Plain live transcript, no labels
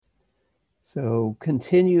So,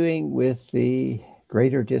 continuing with the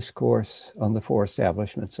greater discourse on the four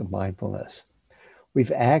establishments of mindfulness,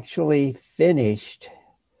 we've actually finished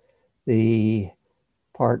the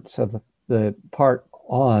parts of the part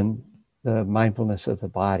on the mindfulness of the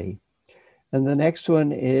body. And the next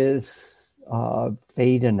one is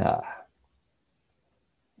Vedana.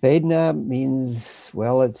 Vedana means,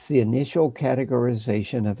 well, it's the initial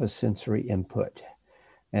categorization of a sensory input.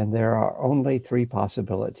 And there are only three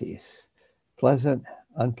possibilities: pleasant,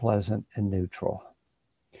 unpleasant, and neutral.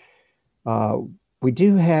 We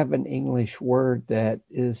do have an English word that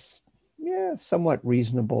is somewhat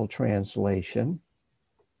reasonable translation,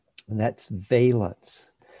 and that's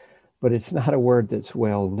valence. But it's not a word that's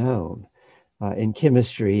well known. In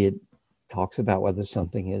chemistry, it talks about whether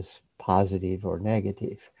something is positive or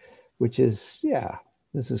negative, which is,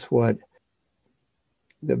 this is what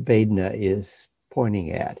the Vedana is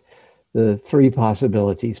pointing at. The three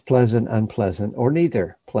possibilities: pleasant, unpleasant, or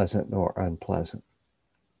neither pleasant nor unpleasant.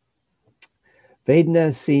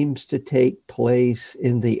 Vedana seems to take place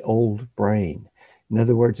in the old brain. In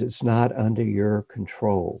other words, it's not under your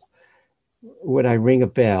control. When I ring a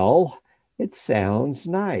bell, it sounds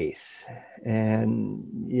nice.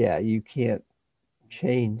 And you can't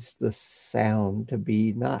change the sound to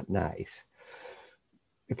be not nice.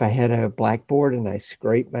 If I had a blackboard and I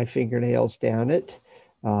scraped my fingernails down it,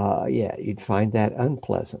 you'd find that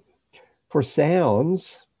unpleasant. For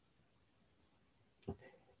sounds,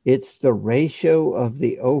 it's the ratio of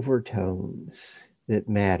the overtones that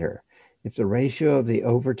matter. If the ratio of the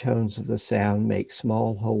overtones of the sound makes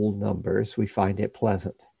small whole numbers, we find it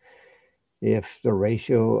pleasant. If the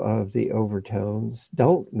ratio of the overtones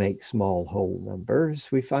don't make small whole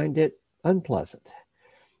numbers, we find it unpleasant.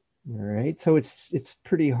 All right, so it's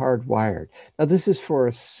pretty hardwired. Now, this is for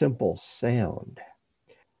a simple sound.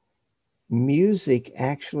 Music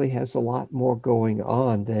actually has a lot more going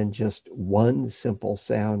on than just one simple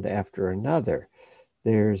sound after another.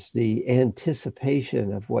 There's the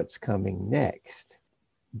anticipation of what's coming next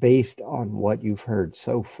based on what you've heard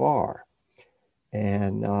so far.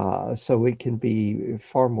 And so it can be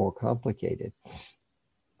far more complicated.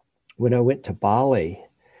 When I went to Bali,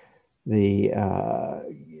 the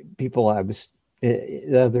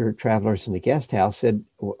other travelers in the guest house said,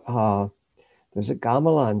 there's a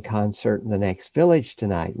gamelan concert in the next village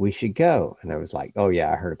tonight. We should go. And I was like, oh yeah,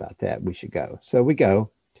 I heard about that. We should go. So we go.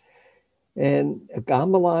 And a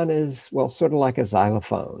gamelan is, well, sort of like a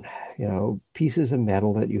xylophone, pieces of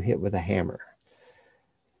metal that you hit with a hammer.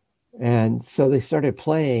 And so they started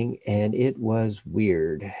playing, and it was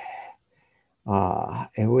weird.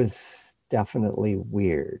 It was definitely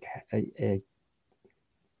weird. It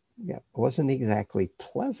wasn't exactly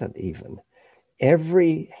pleasant even.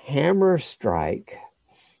 Every hammer strike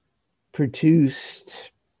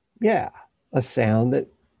produced, a sound that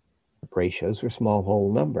ratios were small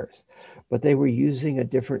whole numbers, but they were using a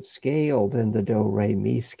different scale than the do, re,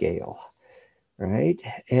 mi scale, right?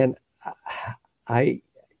 And I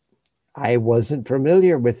wasn't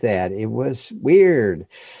familiar with that. It was weird.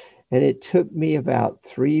 And it took me about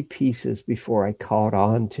 3 pieces before I caught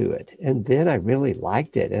on to it. And then I really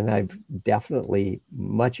liked it. And I've definitely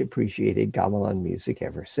much appreciated gamelan music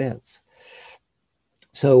ever since.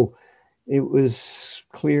 So it was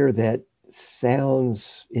clear that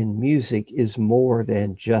sounds in music is more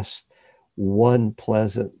than just one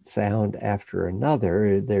pleasant sound after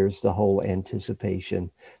another. There's the whole anticipation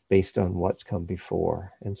based on what's come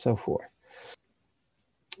before and so forth.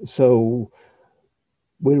 So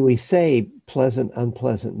when we say pleasant,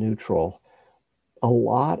 unpleasant, neutral, a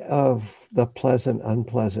lot of the pleasant,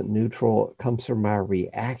 unpleasant, neutral comes from our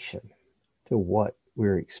reaction to what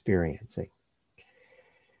we're experiencing.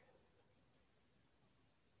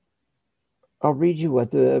 I'll read you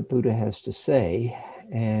what the Buddha has to say,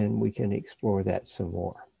 and we can explore that some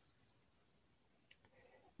more.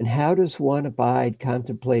 And how does one abide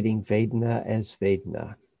contemplating Vedana as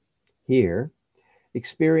Vedana? Here,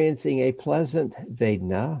 experiencing a pleasant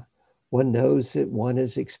Vedana, one knows that one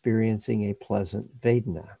is experiencing a pleasant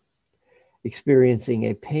Vedana. Experiencing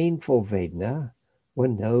a painful Vedana,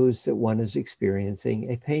 one knows that one is experiencing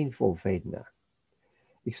a painful Vedana.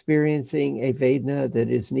 Experiencing a Vedana that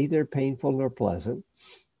is neither painful nor pleasant,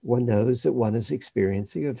 one knows that one is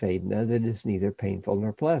experiencing a Vedana that is neither painful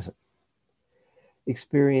nor pleasant.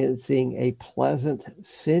 Experiencing a pleasant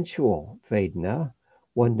sensual Vedana,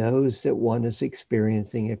 one knows that one is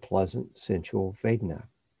experiencing a pleasant sensual Vedana.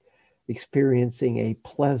 Experiencing a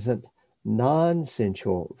pleasant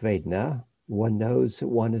non-sensual Vedana, one knows that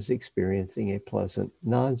one is experiencing a pleasant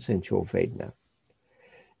non-sensual Vedana.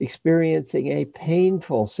 Experiencing a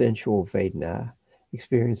painful sensual Vedana,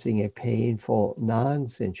 experiencing a painful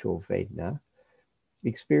non-sensual Vedana,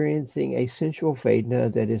 experiencing a sensual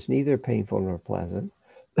Vedana that is neither painful nor pleasant,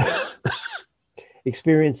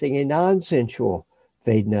 experiencing a non-sensual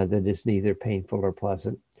Vedana that is neither painful nor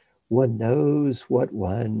pleasant. One knows what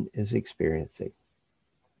one is experiencing.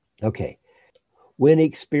 Okay. When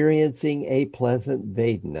experiencing a pleasant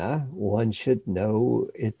Vedana, one should know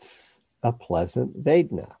it's a pleasant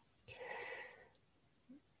Vedana.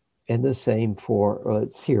 And the same for,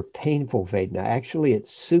 it's here, painful Vedana. Actually,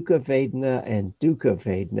 it's Sukha Vedana and Dukkha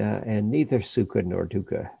Vedana, and neither Sukha nor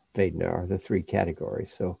Dukkha Vedana are the three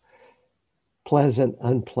categories. So pleasant,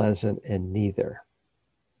 unpleasant, and neither.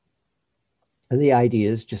 And the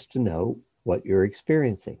idea is just to know what you're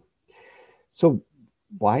experiencing. So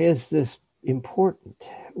why is this important?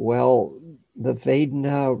 Well, the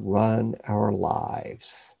Vedana run our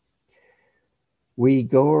lives. We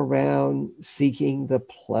go around seeking the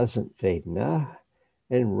pleasant Vedana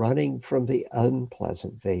and running from the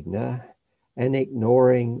unpleasant Vedana and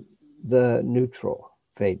ignoring the neutral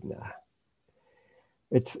Vedana.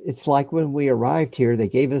 It's like when we arrived here, they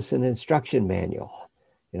gave us an instruction manual,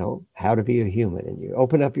 how to be a human. And you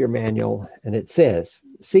open up your manual and it says,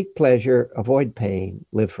 seek pleasure, avoid pain,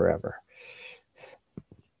 live forever.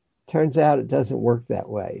 Turns out it doesn't work that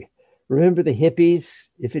way. Remember the hippies?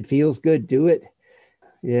 If it feels good, do it.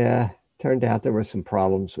 Yeah, turned out there were some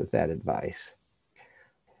problems with that advice.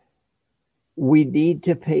 We need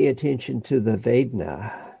to pay attention to the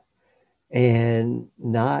Vedana and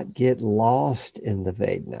not get lost in the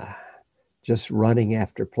Vedana, just running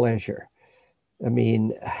after pleasure. I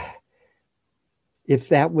mean, if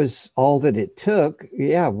that was all that it took,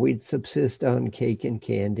 yeah, we'd subsist on cake and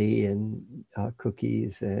candy and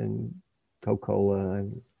cookies and Coca-Cola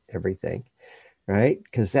and everything, right?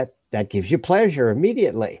 Because that gives you pleasure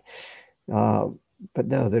immediately. But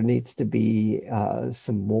no, there needs to be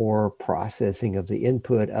some more processing of the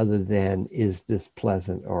input other than, is this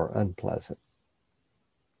pleasant or unpleasant?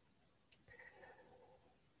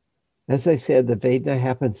 As I said, the Vedana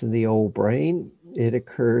happens in the old brain. It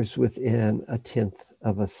occurs within 1/10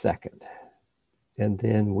 of a second. And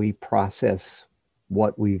then we process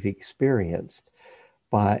what we've experienced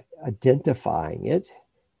by identifying it,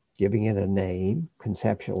 giving it a name,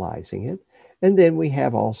 conceptualizing it. And then we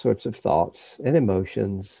have all sorts of thoughts and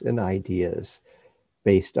emotions and ideas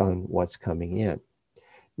based on what's coming in.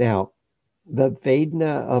 Now, the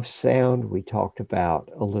Vedana of sound we talked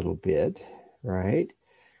about a little bit, right?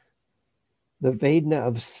 The Vedana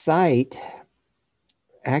of sight,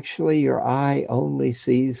 actually your eye only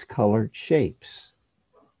sees colored shapes.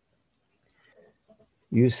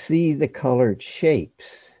 You see the colored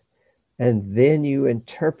shapes, and then you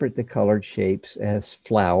interpret the colored shapes as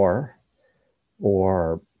flower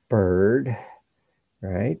or bird,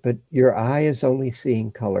 right? But your eye is only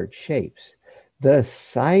seeing colored shapes. The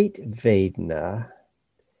sight Vedana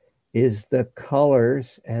is the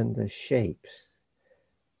colors and the shapes,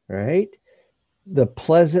 right? The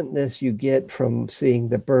pleasantness you get from seeing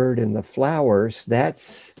the bird and the flowers,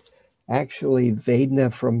 that's actually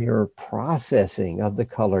Vedana from your processing of the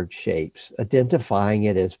colored shapes, identifying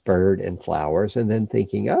it as bird and flowers, and then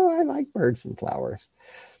thinking, oh, I like birds and flowers.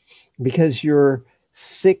 Because your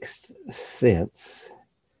sixth sense,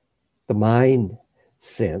 the mind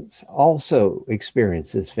sense, also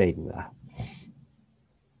experiences Vedana.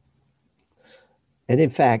 And in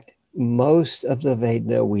fact, most of the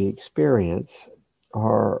Vedana we experience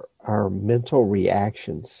are our mental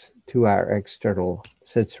reactions to our external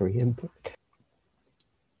sensory input.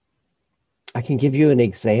 I can give you an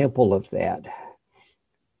example of that.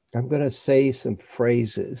 I'm going to say some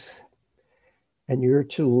phrases, and you're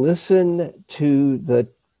to listen to the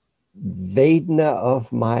Vedana of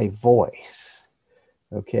my voice.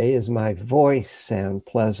 Okay, does my voice sound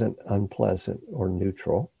pleasant, unpleasant, or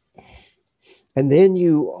neutral? And then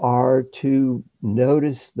you are to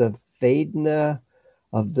notice the Vedana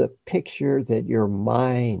of the picture that your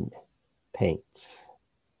mind paints.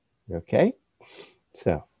 Okay?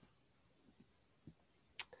 So,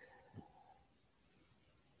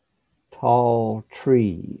 tall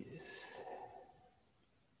trees,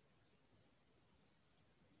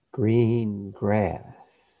 green grass,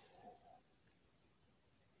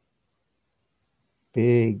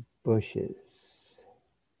 big bushes,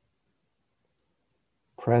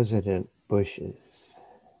 president bushes.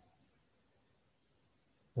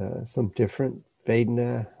 Some different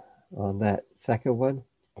Vedana on that second one.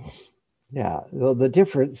 Yeah, well, the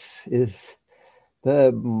difference is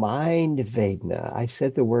the mind Vedana. I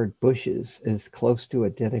said the word bushes is close to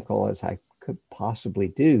identical as I could possibly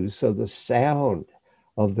do. So the sound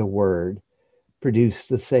of the word produced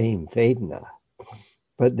the same Vedana.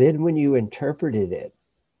 But then when you interpreted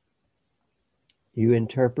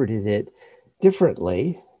it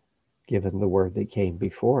differently, given the word that came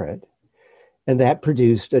before it, and that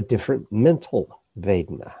produced a different mental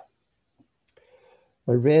Vedana.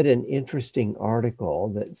 I read an interesting article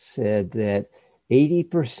that said that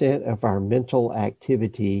 80% of our mental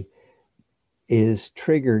activity is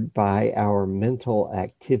triggered by our mental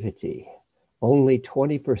activity. Only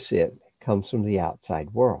 20% comes from the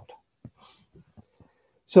outside world.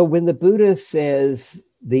 So when the Buddha says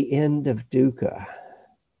the end of dukkha,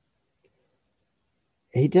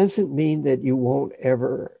 he doesn't mean that you won't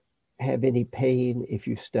ever have any pain if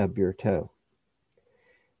you stub your toe.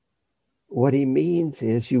 What he means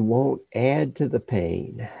is you won't add to the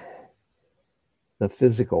pain, the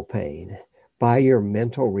physical pain, by your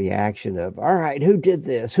mental reaction of, all right, who did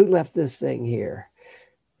this? Who left this thing here?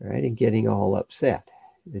 Right? And getting all upset.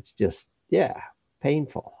 It's just, yeah,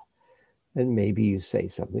 painful. And maybe you say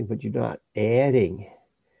something, but you're not adding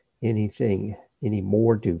anything, any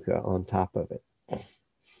more dukkha on top of it.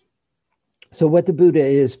 So what the Buddha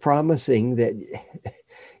is promising that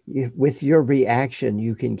with your reaction,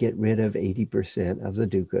 you can get rid of 80% of the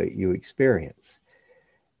dukkha you experience.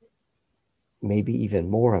 Maybe even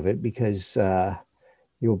more of it, because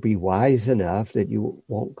you'll be wise enough that you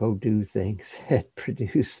won't go do things that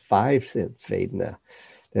produce 5 cents Vedana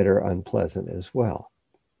that are unpleasant as well.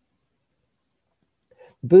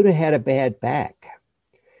 Buddha had a bad back,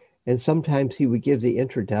 and sometimes he would give the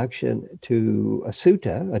introduction to a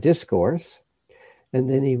sutta, a discourse, and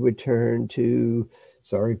then he would turn to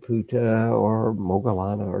Sariputta or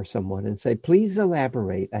Moggallana or someone and say, please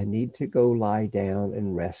elaborate. I need to go lie down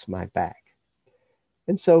and rest my back.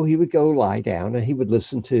 And so he would go lie down and he would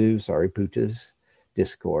listen to Sariputta's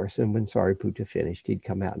discourse. And when Sariputta finished, he'd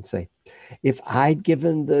come out and say, if I'd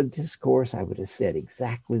given the discourse, I would have said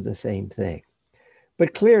exactly the same thing.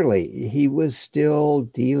 But clearly, he was still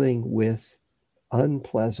dealing with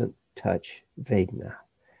unpleasant touch Vedana,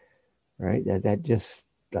 right? That just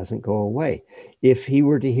doesn't go away. If he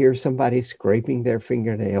were to hear somebody scraping their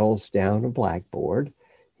fingernails down a blackboard,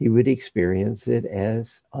 he would experience it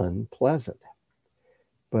as unpleasant.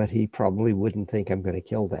 But he probably wouldn't think, I'm going to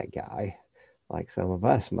kill that guy, like some of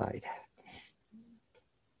us might.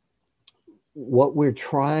 What we're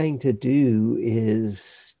trying to do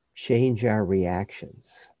is change our reactions.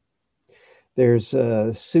 There's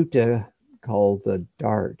a sutta called the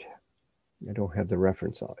Dart. I don't have the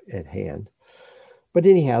reference at hand. But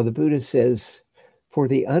anyhow, the Buddha says, for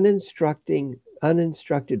the uninstructed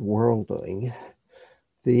worldling,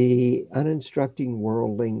 the uninstructed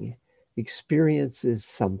worldling experiences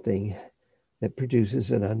something that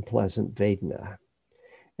produces an unpleasant Vedana.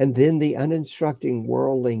 And then the uninstructed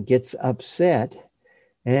worldling gets upset,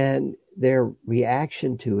 and their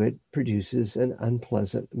reaction to it produces an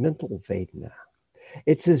unpleasant mental Vedana.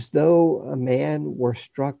 It's as though a man were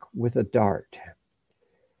struck with a dart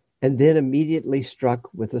and then immediately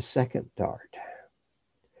struck with a second dart.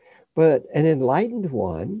 But an enlightened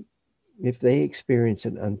one, if they experience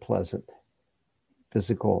an unpleasant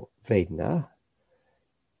physical Vedana,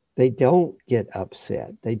 they don't get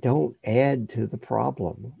upset. They don't add to the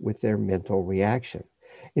problem with their mental reaction.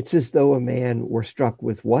 It's as though a man were struck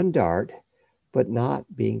with one dart, but not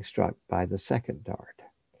being struck by the second dart.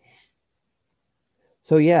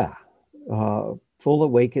 So yeah, full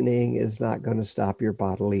awakening is not going to stop your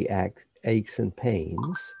bodily aches and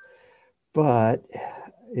pains, but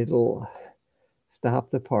it'll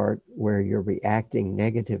stop the part where you're reacting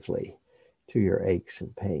negatively to your aches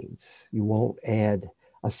and pains. You won't add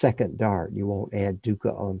a second dart. You won't add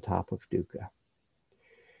dukkha on top of dukkha.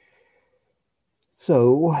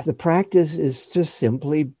 So the practice is to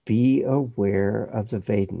simply be aware of the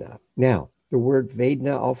Vedana. Now, the word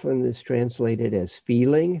Vedana often is translated as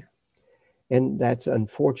feeling, and that's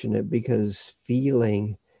unfortunate because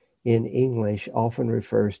feeling in English often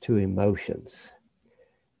refers to emotions.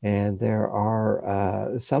 And there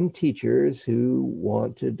are some teachers who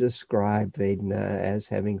want to describe Vedana as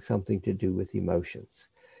having something to do with emotions.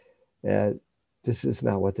 This is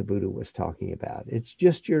not what the Buddha was talking about. It's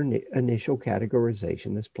just your initial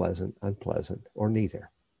categorization as pleasant, unpleasant, or neither.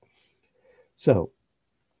 So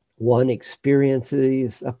one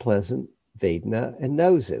experiences a pleasant Vedana and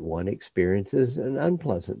knows it. One experiences an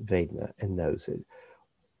unpleasant Vedana and knows it.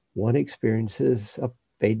 One experiences a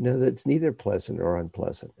Vedana that's neither pleasant or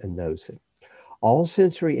unpleasant and knows it. All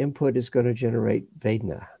sensory input is going to generate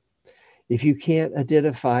Vedana. If you can't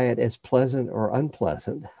identify it as pleasant or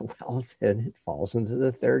unpleasant, well, then it falls into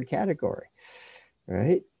the third category,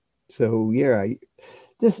 right? So yeah,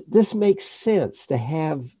 this makes sense to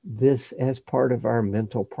have this as part of our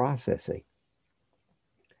mental processing.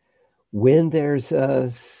 When there's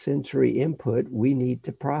a sensory input, we need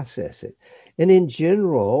to process it. And in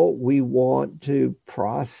general, we want to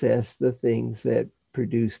process the things that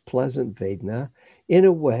produce pleasant Vedana in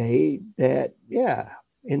a way that, yeah,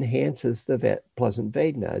 enhances the pleasant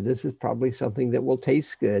Vedana. This is probably something that will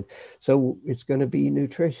taste good. So it's going to be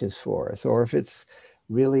nutritious for us. Or if it's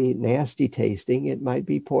really nasty tasting, it might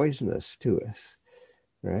be poisonous to us,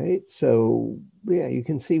 right? So, yeah, you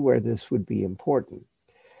can see where this would be important.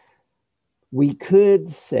 We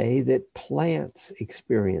could say that plants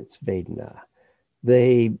experience Vedana.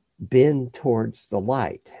 They bend towards the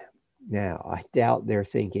light. Now, I doubt they're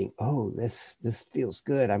thinking, oh, this feels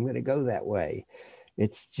good. I'm going to go that way.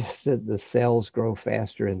 It's just that the cells grow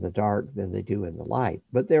faster in the dark than they do in the light,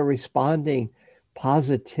 but they're responding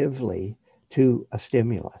positively to a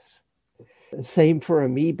stimulus. Same for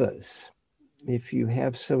amoebas. If you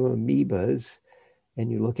have some amoebas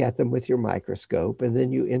and you look at them with your microscope and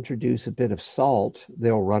then you introduce a bit of salt,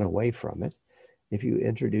 they'll run away from it. If you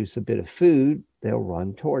introduce a bit of food, they'll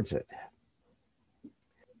run towards it.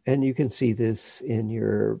 And you can see this in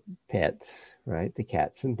your pets, right? The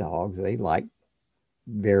cats and dogs, they like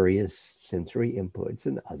various sensory inputs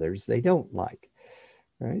and others they don't like,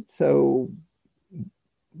 right? So,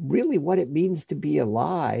 really, what it means to be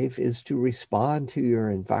alive is to respond to your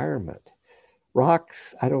environment.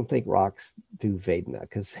 Rocks, I don't think rocks do Vedana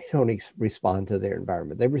because they don't respond to their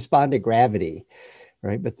environment. They respond to gravity,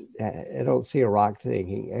 right? But I don't see a rock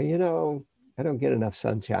thinking, I don't get enough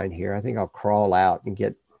sunshine here. I think I'll crawl out and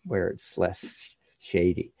get where it's less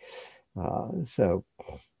shady. So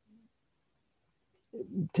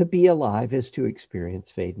to be alive is to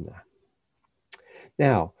experience Vedana.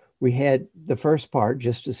 Now, we had the first part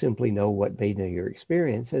just to simply know what Vedana you're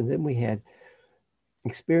experiencing, and then we had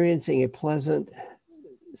experiencing a pleasant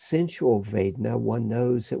sensual Vedana. One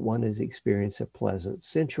knows that one is experiencing a pleasant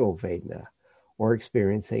sensual Vedana, or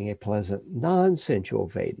experiencing a pleasant non-sensual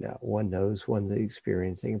Vedana. One knows one is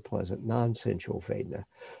experiencing a pleasant non-sensual Vedana.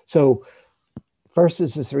 So first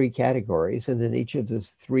is the three categories, and then each of the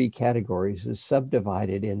three categories is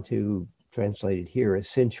subdivided into, translated here, as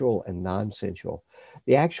sensual and non-sensual.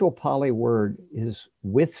 The actual Pali word is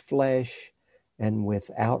with flesh and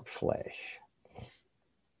without flesh.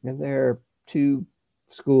 And there are two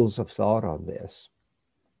schools of thought on this.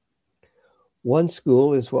 One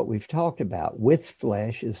school is what we've talked about. With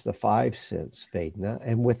flesh is the five sense Vedana,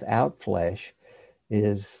 and without flesh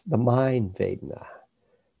is the mind Vedana,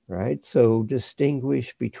 right? So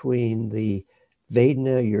distinguish between the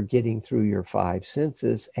Vedana you're getting through your five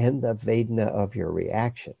senses and the Vedana of your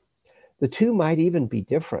reaction. The two might even be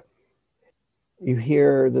different. You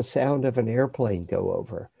hear the sound of an airplane go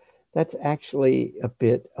over. That's actually a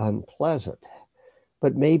bit unpleasant.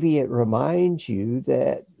 But maybe it reminds you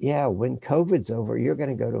that, yeah, when COVID's over, you're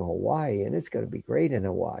going to go to Hawaii and it's going to be great in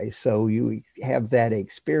Hawaii. So you have that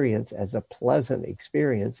experience as a pleasant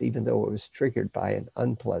experience, even though it was triggered by an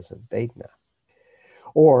unpleasant Vedana.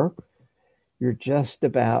 Or you're just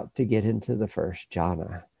about to get into the first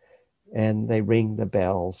jhana and they ring the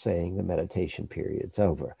bell saying the meditation period's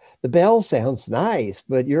over. The bell sounds nice,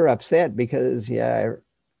 but you're upset because, yeah,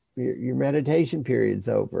 your meditation period's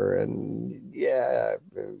over, and yeah,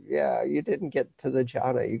 you didn't get to the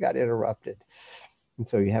jhana, you got interrupted, and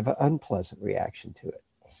so you have an unpleasant reaction to it.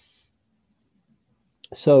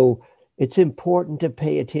 So it's important to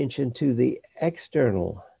pay attention to the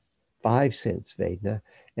external five sense Vedana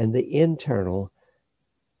and the internal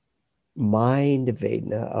mind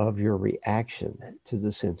Vedana of your reaction to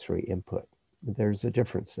the sensory input. There's a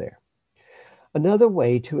difference there. Another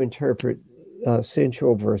way to interpret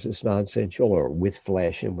sensual versus non-sensual, or with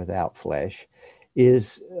flesh and without flesh,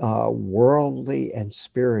 is worldly and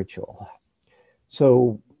spiritual.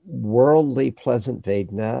 So worldly pleasant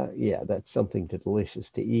Vedana, yeah, that's something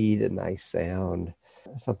delicious to eat, a nice sound,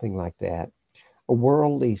 something like that. A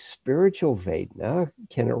worldly spiritual Vedana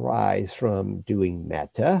can arise from doing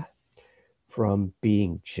metta, from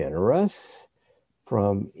being generous,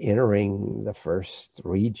 from entering the first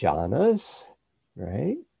three jhanas,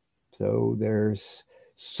 right? So there's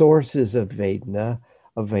sources of Vedana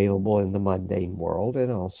available in the mundane world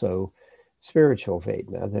and also spiritual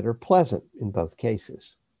Vedana that are pleasant in both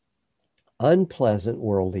cases. Unpleasant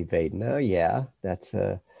worldly Vedana, yeah, that's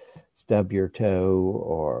a stub your toe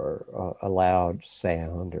or a loud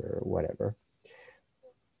sound or whatever.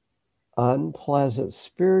 Unpleasant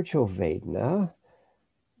spiritual Vedana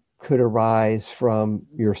could arise from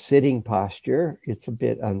your sitting posture. It's a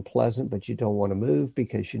bit unpleasant, but you don't want to move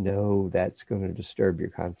because you know that's going to disturb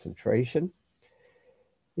your concentration.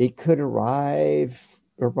 It could arrive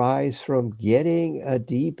arise from getting a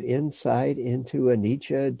deep insight into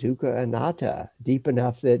anicca, dukkha, anatta, deep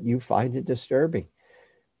enough that you find it disturbing.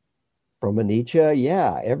 From anicca,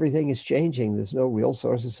 yeah, everything is changing. There's no real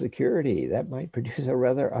source of security. That might produce a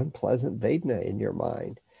rather unpleasant Vedana in your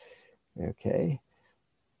mind. Okay.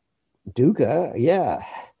 Dukkha, yeah,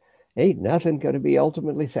 ain't nothing going to be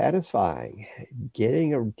ultimately satisfying.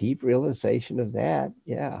 Getting a deep realization of that,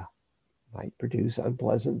 yeah, might produce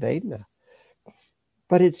unpleasant Vedana.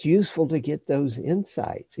 But it's useful to get those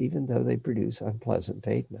insights, even though they produce unpleasant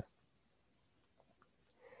Vedana.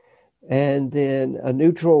 And then a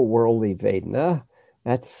neutral worldly Vedana,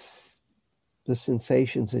 that's the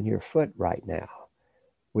sensations in your foot right now,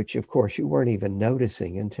 which of course you weren't even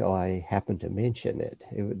noticing until I happened to mention it.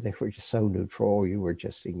 They were just so neutral, you were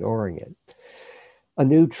just ignoring it. A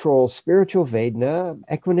neutral spiritual Vedana,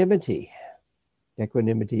 equanimity.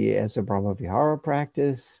 Equanimity as a Brahmavihara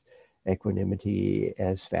practice, equanimity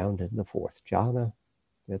as found in the fourth jhana,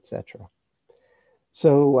 etc.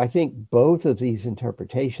 So I think both of these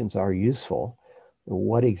interpretations are useful.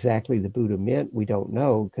 What exactly the Buddha meant, we don't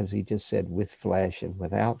know, because he just said with flesh and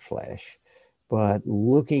without flesh. But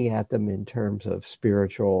looking at them in terms of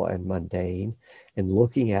spiritual and mundane, and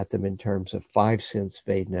looking at them in terms of five sense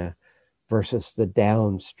Vedana versus the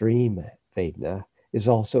downstream Vedana is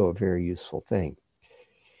also a very useful thing.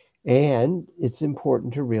 And it's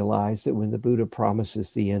important to realize that when the Buddha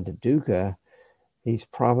promises the end of dukkha, he's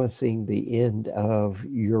promising the end of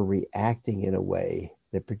your reacting in a way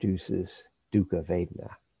that produces dukkha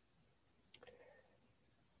Vedana.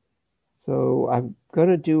 So I'm going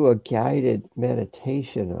to do a guided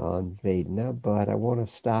meditation on Vedana, but I want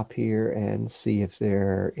to stop here and see if there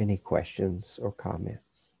are any questions or comments.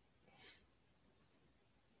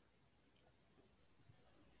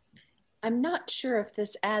 I'm not sure if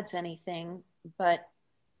this adds anything, but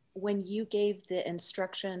when you gave the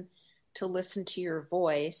instruction to listen to your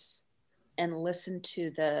voice and listen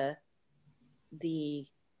to the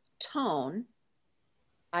tone,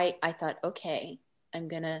 I thought, okay, I'm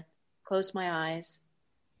gonna close my eyes.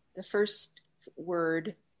 The first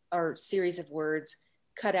word or series of words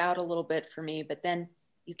cut out a little bit for me, but then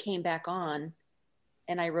you came back on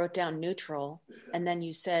and I wrote down neutral, and then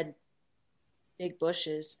you said big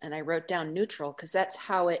bushes and I wrote down neutral because that's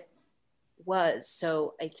how it was.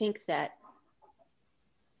 So I think that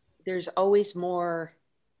there's always more.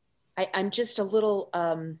 I'm just a little,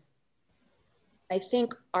 I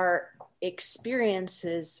think our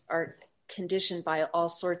experiences are conditioned by all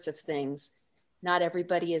sorts of things. Not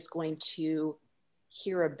everybody is going to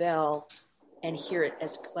hear a bell and hear it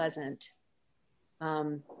as pleasant.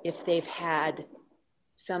 If they've had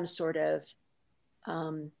some sort of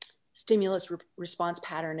stimulus response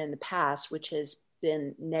pattern in the past, which has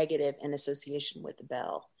been negative in association with the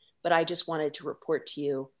bell. But I just wanted to report to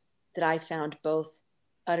you that I found both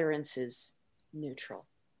utterances neutral.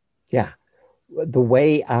 Yeah, the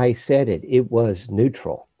way I said it, it was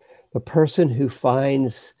neutral. The person who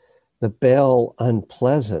finds the bell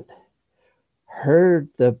unpleasant heard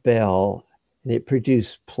the bell and it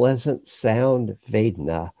produced pleasant sound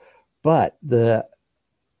Vedana, but the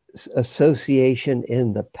association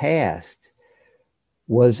in the past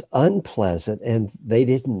was unpleasant and they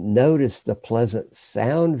didn't notice the pleasant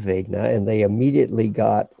sound Vedana and they immediately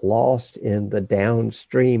got lost in the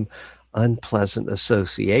downstream unpleasant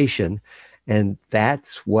association. And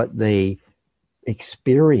that's what they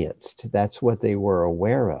experienced. That's what they were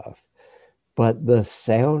aware of. But the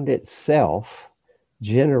sound itself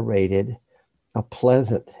generated a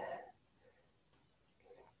pleasant.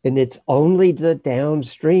 And it's only the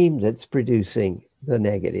downstream that's producing the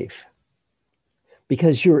negative.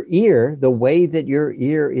 Because your ear, the way that your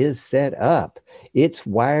ear is set up, it's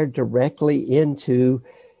wired directly into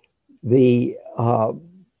the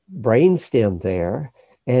brainstem there,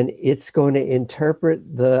 and it's going to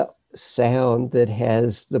interpret the sound that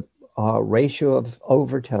has the ratio of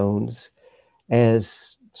overtones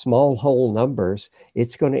as small whole numbers.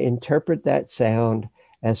 It's going to interpret that sound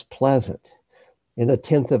as pleasant in a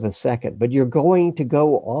tenth of a second, but you're going to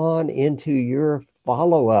go on into your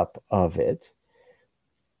follow-up of it,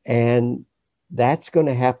 and that's going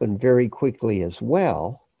to happen very quickly as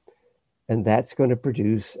well. And that's going to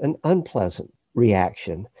produce an unpleasant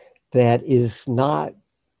reaction that is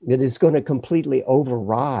going to completely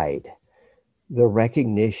override the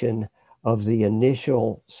recognition of the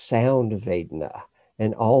initial sound Vedana.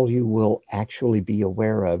 And all you will actually be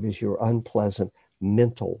aware of is your unpleasant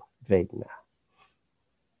mental Vedana.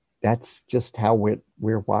 That's just how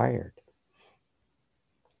we're wired.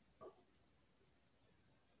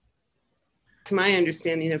 To my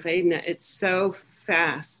understanding of Vedana, it's so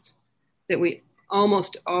fast that we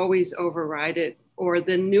almost always override it, or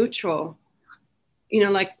the neutral.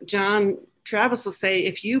 Like John Travis will say,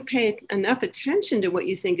 if you pay enough attention to what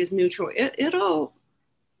you think is neutral, it'll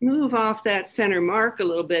move off that center mark a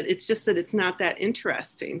little bit. It's just that it's not that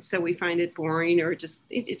interesting. So we find it boring, or it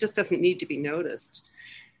just doesn't need to be noticed.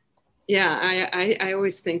 Yeah, I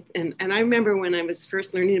always think, and I remember when I was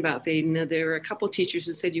first learning about Vedana, there were a couple teachers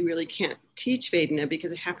who said you really can't teach Vedana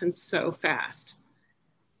because it happens so fast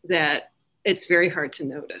that it's very hard to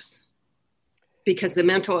notice, because the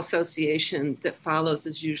mental association that follows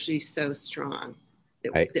is usually so strong that,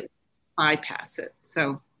 right. that bypass it.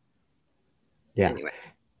 So anyway.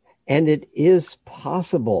 And it is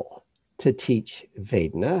possible to teach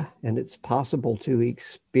Vedana, and it's possible to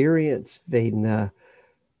experience Vedana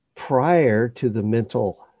prior to the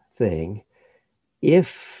mental thing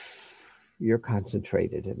if you're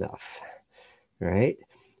concentrated enough, right?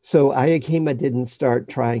 So Ayakema didn't start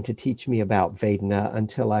trying to teach me about Vedana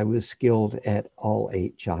until I was skilled at all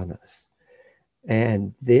 8 jhanas.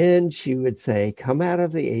 And then she would say, come out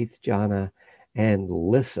of the 8th jhana and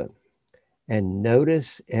listen and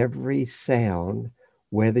notice every sound,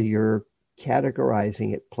 whether you're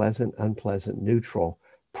categorizing it pleasant, unpleasant, neutral,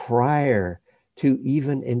 prior to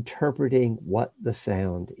even interpreting what the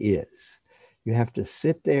sound is. You have to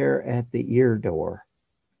sit there at the ear door,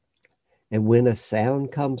 and when a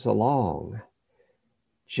sound comes along,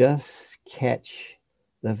 just catch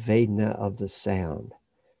the Vedana of the sound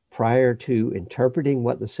prior to interpreting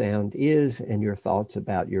what the sound is and your thoughts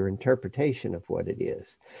about your interpretation of what it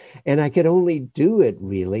is. And I could only do it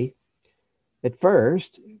really at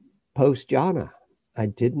first post jhana. I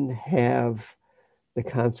didn't have the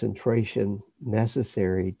concentration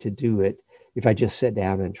necessary to do it if I just sit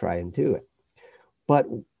down and try and do it. But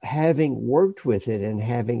having worked with it and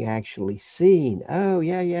having actually seen, oh,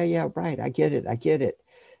 yeah, right, I get it,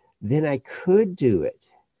 then I could do it,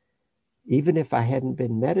 even if I hadn't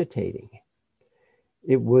been meditating.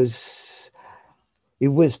 It was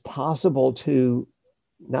possible to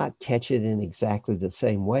not catch it in exactly the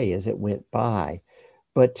same way as it went by,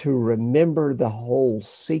 but to remember the whole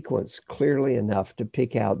sequence clearly enough to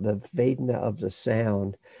pick out the Vedana of the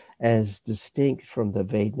sound as distinct from the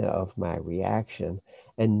Vedana of my reaction,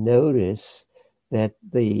 and notice that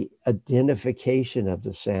the identification of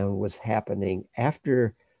the sound was happening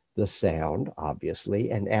after the sound,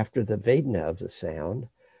 obviously, and after the Vedana of the sound,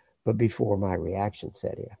 but before my reaction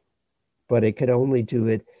set in. But it could only do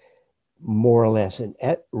it more or less in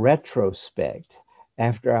retrospect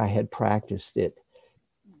after I had practiced it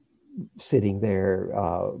sitting there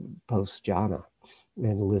post jhana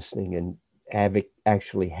and listening and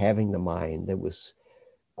actually having the mind that was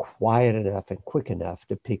quiet enough and quick enough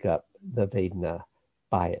to pick up the Vedana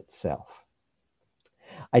by itself.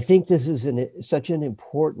 I think this is such an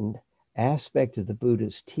important aspect of the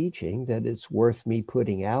Buddha's teaching that it's worth me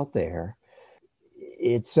putting out there.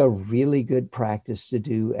 It's a really good practice to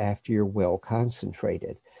do after you're well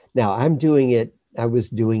concentrated. Now, I was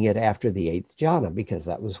doing it after the 8th jhana because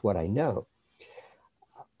that was what I know.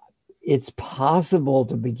 It's possible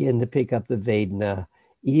to begin to pick up the Vedana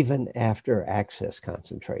even after access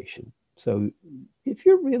concentration. So if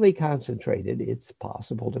you're really concentrated, it's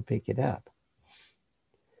possible to pick it up.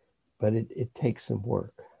 But it takes some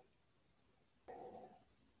work.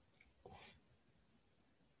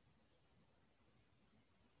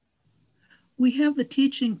 We have the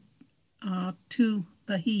teaching to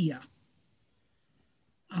Bahia.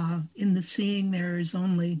 In the seeing, there is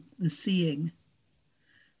only the seeing.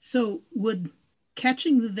 So would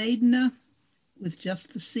catching the Vedana with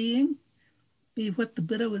just the seeing be what the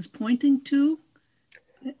Buddha was pointing to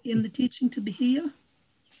in the teaching to Bahia?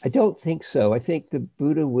 I don't think so. I think the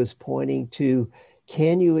Buddha was pointing to,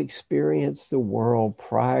 can you experience the world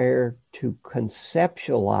prior to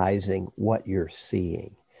conceptualizing what you're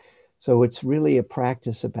seeing? So it's really a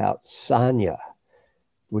practice about sanya,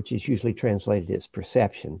 which is usually translated as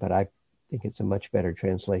perception, but I think it's a much better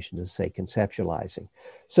translation to say conceptualizing.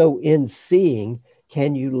 So in seeing,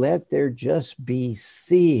 can you let there just be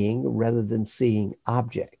seeing rather than seeing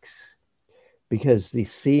objects? Because the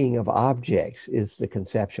seeing of objects is the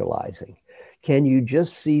conceptualizing. Can you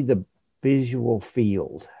just see the visual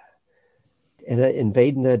field? And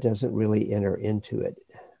Vedana doesn't really enter into it,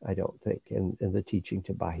 I don't think, in the teaching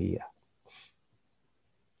to Bahia.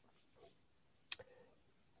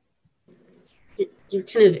 You're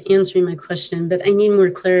kind of answering my question, but I need more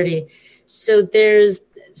clarity. So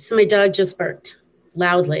my dog just barked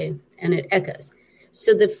loudly and it echoes.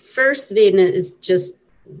 So the first Vedana is just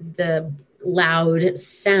the loud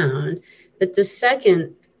sound, but the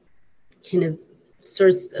second kind of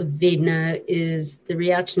source of Vedana is the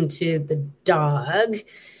reaction to the dog,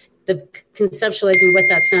 the conceptualizing what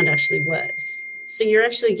that sound actually was. So you're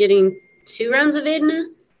actually getting 2 rounds of Vedana?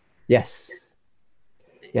 Yes.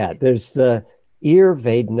 Yeah, there's the ear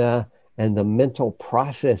Vedana and the mental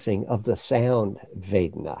processing of the sound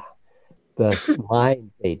Vedana, the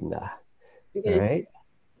mind Vedana, Okay. right?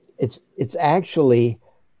 It's actually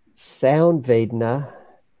sound Vedana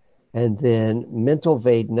and then mental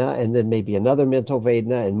Vedana and then maybe another mental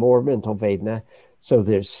Vedana and more mental Vedana. So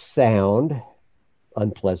there's sound,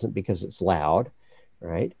 unpleasant because it's loud,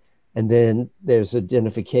 right? And then there's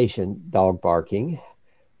identification, dog barking.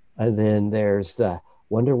 And then there's the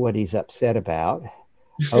wonder what he's upset about.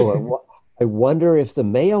 Oh, I wonder if the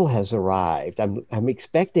mail has arrived. I'm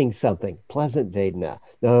expecting something. Pleasant Vedana.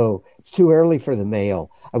 No, it's too early for the mail.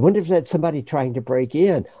 I wonder if that's somebody trying to break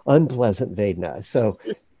in. Unpleasant Vedana. So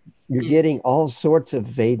you're getting all sorts of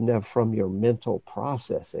Vedana from your mental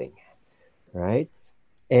processing, right?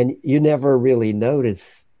 And you never really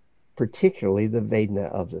notice particularly the Vedana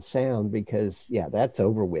of the sound because, yeah, that's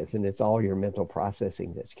over with. And it's all your mental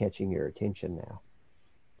processing that's catching your attention now.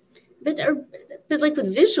 But like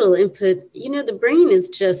with visual input, the brain is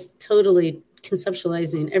just totally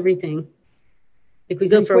conceptualizing everything. Like we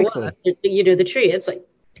go for a walk, the tree, it's like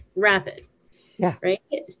rapid. Yeah. Right?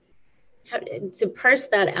 How to parse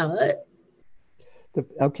that out.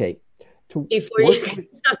 Okay. To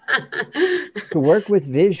To work with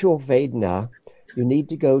visual Vedana, you need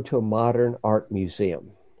to go to a modern art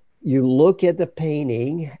museum. You look at the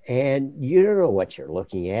painting and you don't know what you're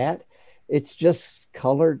looking at. It's just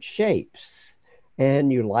colored shapes.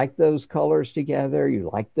 And you like those colors together, you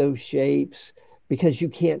like those shapes, because you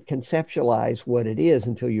can't conceptualize what it is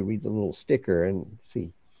until you read the little sticker and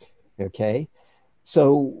see. Okay?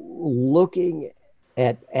 So looking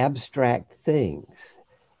at abstract things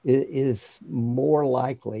is more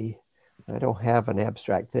likely. I don't have an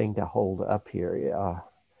abstract thing to hold up here.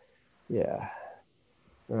 Yeah.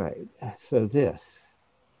 Right. So this,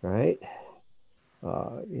 right?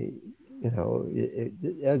 The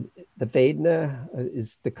Vedana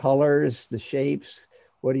is the colors, the shapes.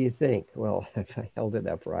 What do you think? Well, if I held it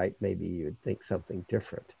up right, maybe you'd think something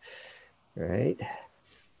different, right?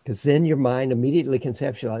 Because then your mind immediately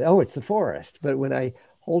conceptualizes, oh, it's the forest. But when I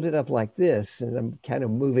hold it up like this and I'm kind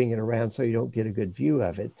of moving it around so you don't get a good view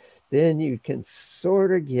of it, then you can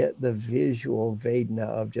sort of get the visual Vedana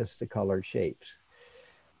of just the colored shapes.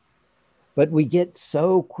 But we get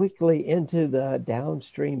so quickly into the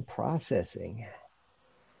downstream processing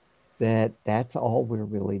that that's all we're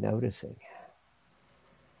really noticing.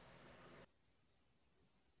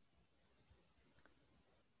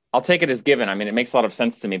 I'll take it as given. I mean, it makes a lot of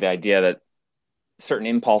sense to me, the idea that certain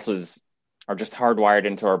impulses are just hardwired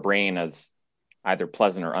into our brain as either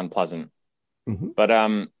pleasant or unpleasant. Mm-hmm.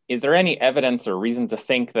 But is there any evidence or reason to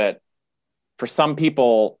think that for some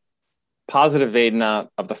people, positive Vedana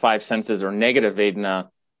of the 5 senses or negative Vedana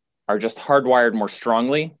are just hardwired more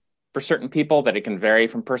strongly for certain people, that it can vary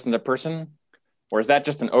from person to person? Or is that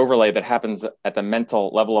just an overlay that happens at the mental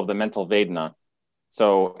level of the mental Vedana?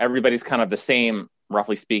 So everybody's kind of the same,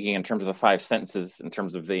 roughly speaking, in terms of the 5 senses, in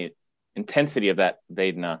terms of the intensity of that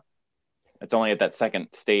Vedana. It's only at that second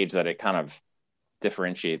stage that it kind of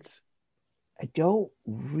differentiates. I don't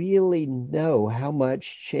really know how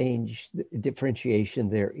much differentiation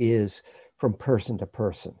there is from person to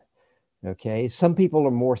person. Okay. Some people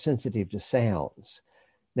are more sensitive to sounds.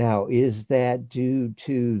 Now, is that due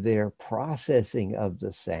to their processing of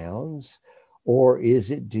the sounds, or is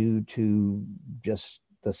it due to just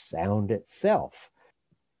the sound itself?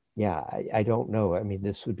 Yeah, I don't know. I mean,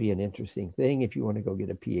 this would be an interesting thing if you want to go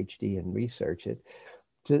get a PhD and research it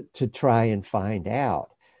to try and find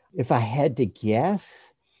out. If I had to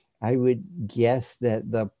guess, I would guess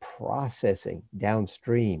that the processing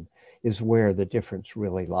downstream is where the difference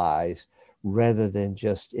really lies, rather than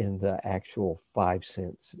just in the actual 5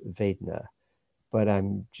 sense Vedana. But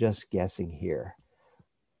I'm just guessing here.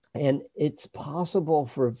 And it's possible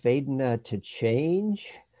for Vedana to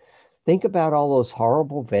change. Think about all those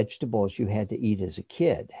horrible vegetables you had to eat as a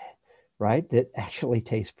kid, right? That actually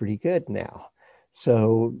taste pretty good now.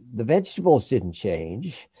 So the vegetables didn't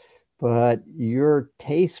change, but your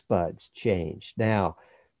taste buds changed. Now,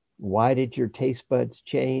 why did your taste buds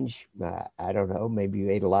change? I don't know. Maybe you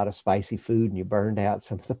ate a lot of spicy food and you burned out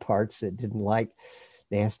some of the parts that didn't like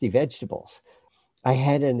nasty vegetables. I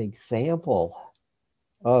had an example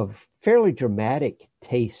of fairly dramatic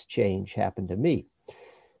taste change happen to me.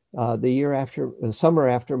 The summer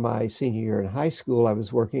after my senior year in high school, I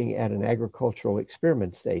was working at an agricultural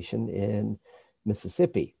experiment station in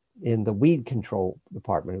Mississippi in the weed control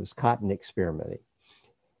department. It was cotton experimenting.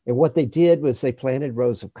 And what they did was they planted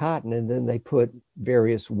rows of cotton and then they put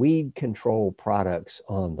various weed control products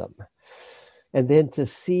on them. And then to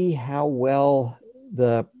see how well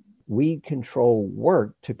the weed control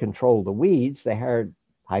worked to control the weeds, they hired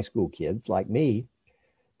high school kids like me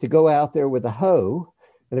to go out there with a hoe.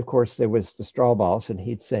 And of course, there was the straw boss, and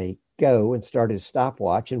he'd say, go, and start his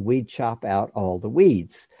stopwatch, and we'd chop out all the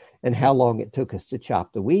weeds. And how long it took us to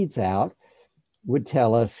chop the weeds out would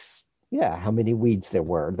tell us, yeah, how many weeds there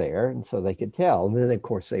were there. And so they could tell. And then, of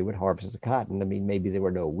course, they would harvest the cotton. I mean, maybe there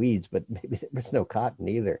were no weeds, but maybe there was no cotton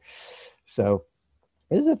either. So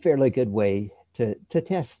it was a fairly good way to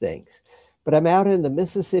test things. But I'm out in the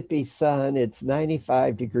Mississippi sun. It's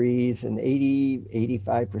 95 degrees and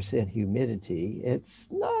 85% humidity. It's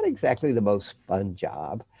not exactly the most fun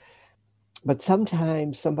job. But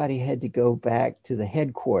sometimes somebody had to go back to the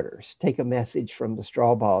headquarters, take a message from the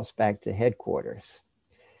straw boss back to headquarters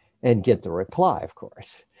and get the reply, of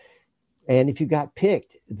course. And if you got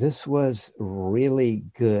picked, this was really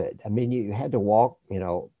good. I mean, you had to walk,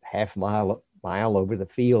 half mile over the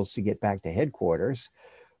fields to get back to headquarters,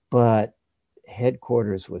 but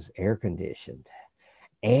headquarters was air conditioned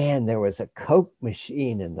and there was a Coke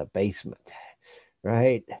machine in the basement,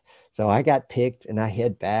 right? So I got picked and I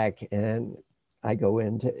head back and I go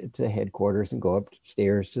into headquarters and go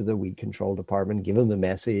upstairs to the weed control department, give them the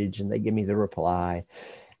message, and they give me the reply.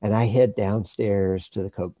 And I head downstairs to the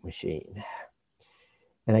Coke machine.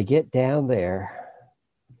 And I get down there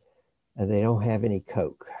and they don't have any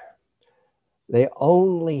Coke. They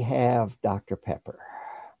only have Dr. Pepper.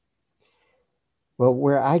 Well,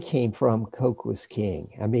 where I came from, Coke was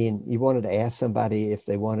king. I mean, you wanted to ask somebody if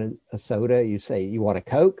they wanted a soda, you say, you want a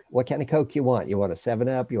Coke? What kind of Coke you want? You want a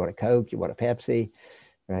 7-Up? You want a Coke? You want a Pepsi?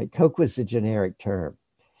 Right? Coke was the generic term.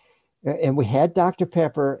 And we had Dr.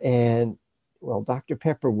 Pepper, and well, Dr.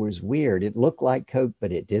 Pepper was weird. It looked like Coke,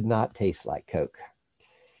 but it did not taste like Coke.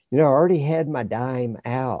 I already had my dime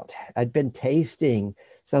out. I'd been tasting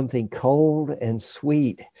something cold and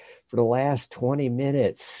sweet for the last 20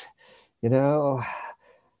 minutes.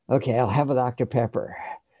 Okay, I'll have a Dr. Pepper.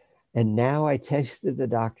 And now I tasted the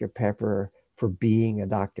Dr. Pepper for being a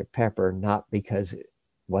Dr. Pepper, not because it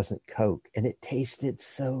wasn't Coke. And it tasted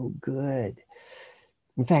so good.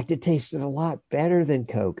 In fact, it tasted a lot better than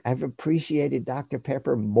Coke. I've appreciated Dr.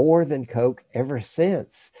 Pepper more than Coke ever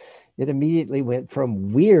since. It immediately went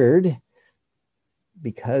from weird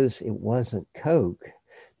because it wasn't Coke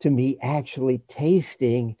to me actually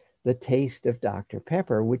tasting the taste of Dr.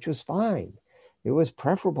 Pepper, which was fine. It was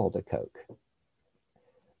preferable to Coke.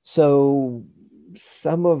 So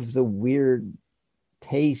some of the weird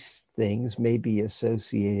taste things may be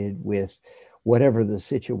associated with whatever the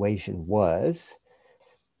situation was,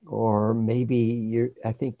 or maybe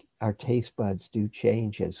I think our taste buds do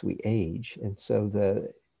change as we age. And so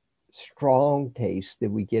the strong taste that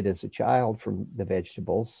we get as a child from the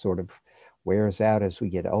vegetables sort of wears out as we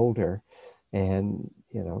get older. And,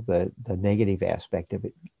 the negative aspect of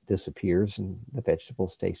it disappears and the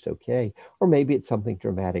vegetables taste okay. Or maybe it's something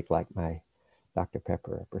dramatic like my Dr.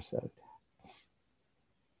 Pepper episode.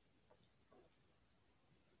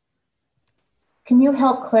 Can you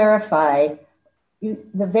help clarify? The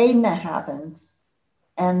Vedana happens,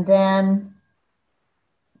 and then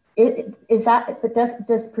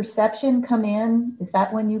does perception come in? Is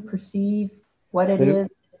that when you perceive what it is?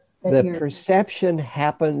 The perception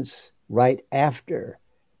happens right after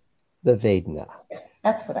the Vedana.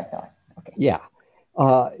 That's what I thought. Okay. Yeah.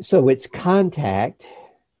 So it's contact,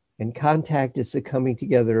 and contact is the coming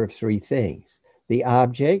together of three things: the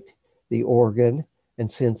object, the organ,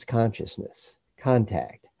 and sense consciousness.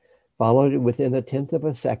 Contact, followed within 1/10 of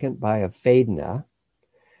a second by a Vedana,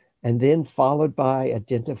 and then followed by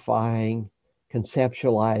identifying,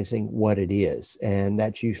 conceptualizing what it is. And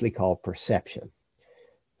that's usually called perception.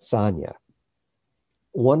 Sanya.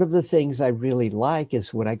 One of the things I really like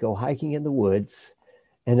is when I go hiking in the woods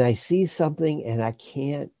and I see something and I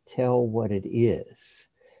can't tell what it is.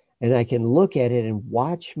 And I can look at it and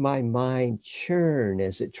watch my mind churn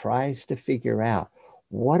as it tries to figure out,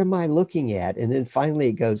 what am I looking at? And then finally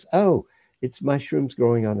it goes, oh, it's mushrooms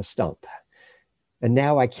growing on a stump. And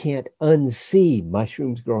now I can't unsee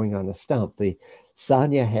mushrooms growing on a stump. The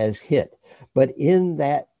Sanya has hit. But in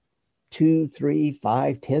that 2, 3,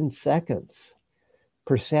 5, 10 seconds,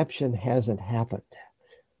 perception hasn't happened.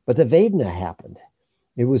 But the Vedana happened.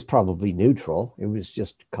 It was probably neutral. It was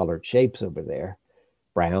just colored shapes over there,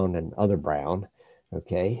 brown and other brown.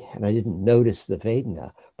 Okay. And I didn't notice the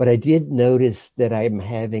Vedana, but I did notice that I'm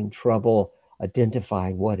having trouble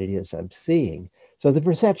identifying what it is I'm seeing. So the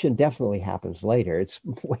perception definitely happens later. It's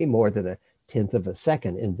way more than 1/10 of a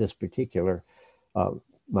second in this particular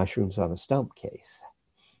mushrooms on a stump case.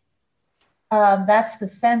 That's the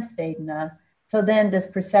sense Vedana. So then does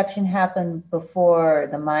perception happen before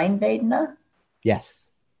the mind Vedana? Yes.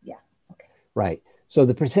 Yeah. Okay. Right. So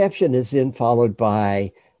the perception is then followed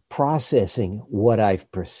by processing what I've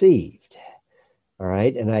perceived. All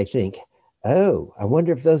right. And I think, oh, I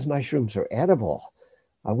wonder if those mushrooms are edible.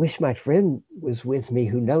 I wish my friend was with me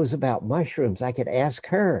who knows about mushrooms. I could ask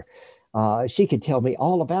her. She could tell me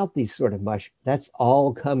all about these sort of mushrooms. That's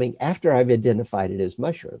all coming after I've identified it as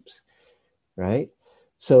mushrooms. Right.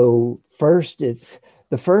 So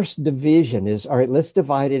the first division is, all right, let's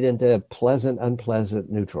divide it into pleasant,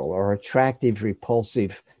 unpleasant, neutral, or attractive,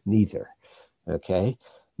 repulsive, neither. Okay.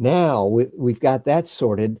 Now we've got that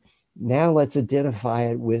sorted. Now let's identify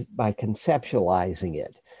it by conceptualizing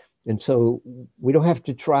it. And so we don't have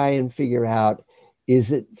to try and figure out,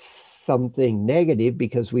 is it something negative,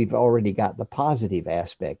 because we've already got the positive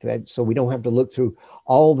aspect, right? So we don't have to look through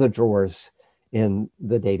all the drawers in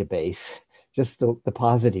the database, just the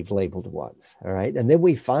positive labeled ones. All right. And then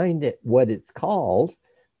we find it, what it's called,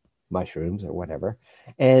 mushrooms or whatever.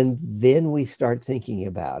 And then we start thinking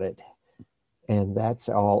about it. And that's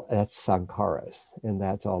sankharas. And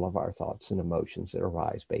that's all of our thoughts and emotions that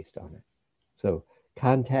arise based on it. So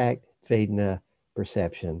contact, Vedana,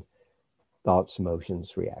 perception, thoughts,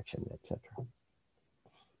 emotions, reaction, etc.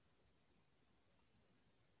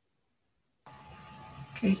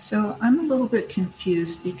 Okay, so I'm a little bit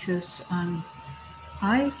confused because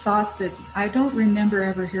I thought that I don't remember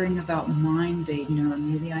ever hearing about mind Vedana, or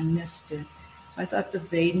maybe I missed it. So I thought the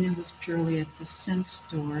Vedana was purely at the sense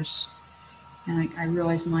doors, and I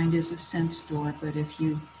realize mind is a sense door. But if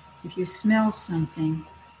you smell something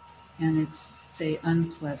and it's, say,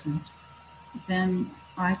 unpleasant, then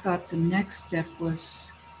I thought the next step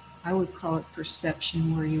was, I would call it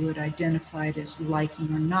perception, where you would identify it as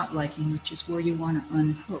liking or not liking, which is where you want to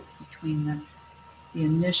unhook between the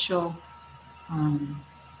initial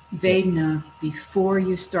Vedana before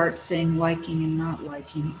you start saying liking and not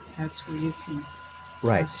liking. That's where you can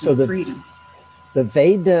have some freedom. The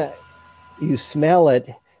Vedana, you smell it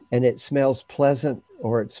and it smells pleasant,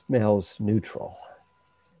 or it smells neutral,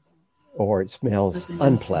 or it smells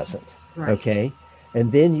unpleasant. Right. Okay.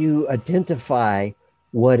 And then you identify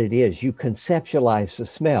what it is. You conceptualize the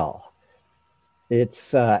smell.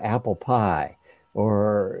 It's apple pie,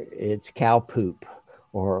 or it's cow poop,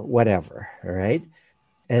 or whatever. All right.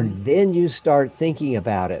 And then you start thinking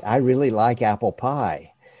about it. I really like apple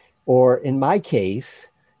pie. Or in my case,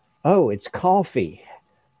 oh, it's coffee.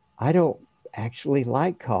 I don't actually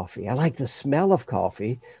like coffee. I like the smell of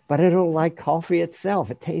coffee, but I don't like coffee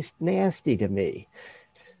itself. It tastes nasty to me.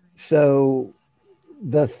 So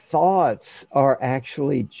the thoughts are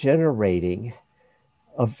actually generating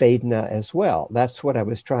a Vedana as well. That's what I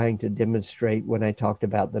was trying to demonstrate when I talked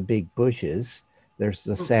about the big bushes. There's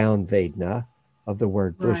the sound Vedana of the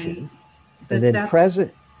word bushes. Right. And then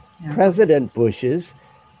President bushes,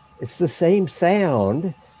 it's the same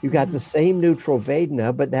sound. You got the same neutral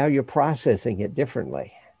Vedana, but now you're processing it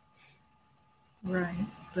differently. Right,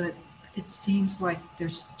 but it seems like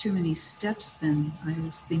there's too many steps then. I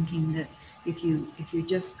was thinking that if you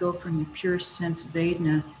just go from the pure sense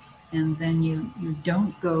Vedana, and then you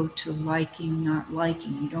don't go to liking, not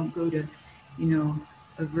liking, you don't go to,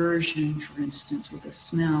 aversion, for instance, with a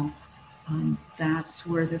smell, that's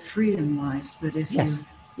where the freedom lies. But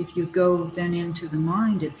if you go then into the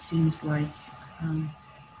mind, it seems like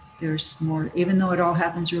there's more, even though it all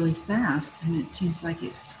happens really fast, and it seems like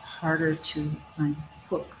it's harder to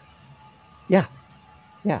unhook. Yeah.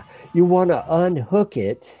 You want to unhook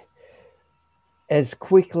it as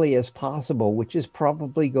quickly as possible, which is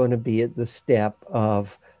probably going to be at the step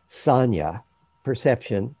of sanya,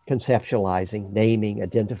 perception, conceptualizing, naming,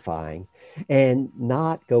 identifying, and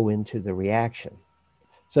not go into the reaction.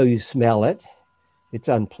 So you smell it, it's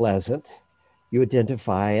unpleasant, you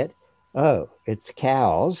identify it, oh, it's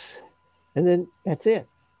cows, and then that's it,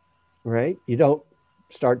 right? You don't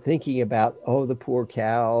start thinking about, oh, the poor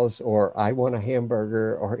cows, or I want a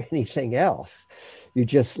hamburger, or anything else. You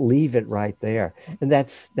just leave it right there. And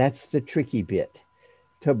that's the tricky bit,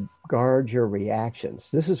 to guard your reactions.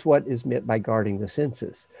 This is what is meant by guarding the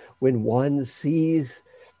senses. When one sees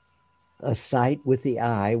a sight with the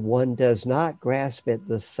eye, one does not grasp at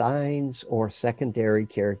the signs or secondary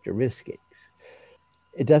characteristics.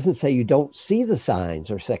 It doesn't say you don't see the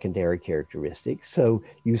signs or secondary characteristics. So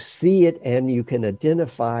you see it and you can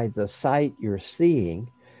identify the sight you're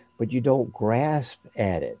seeing, but you don't grasp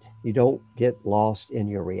at it. You don't get lost in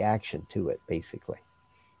your reaction to it, basically.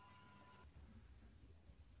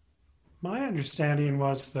 My understanding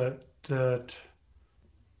was that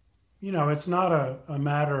it's not a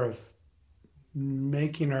matter of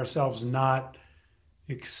making ourselves not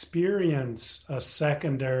experience a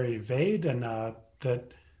secondary Vedana,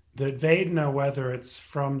 that Vedana, whether it's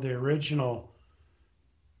from the original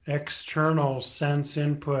external sense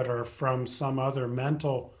input or from some other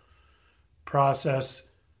mental process,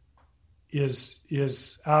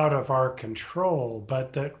 is out of our control,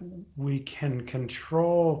 but that we can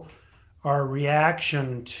control our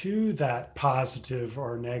reaction to that, positive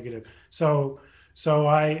or negative. So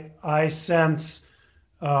I sense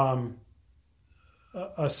a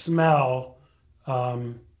smell,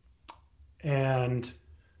 and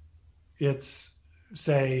it's,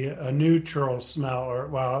 say, a neutral smell, or,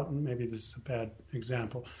 well, maybe this is a bad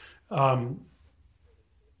example.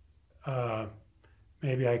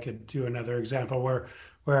 Maybe I could do another example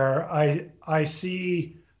where I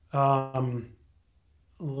see,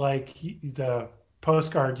 like the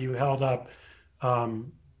postcard you held up,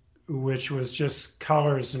 which was just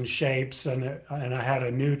colors and shapes, and I had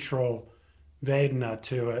a neutral Vedana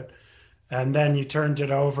to it. And then you turned it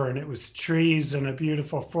over and it was trees and a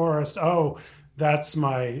beautiful forest. Oh, that's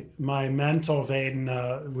my mental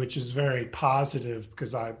Vedana, which is very positive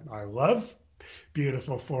because I love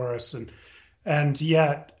beautiful forests. And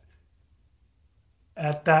yet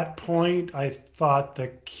at that point, I thought the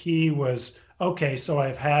key was, okay, so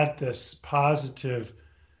I've had this positive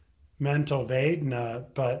mental Vedana,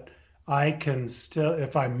 but I can still,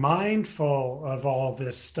 if I'm mindful of all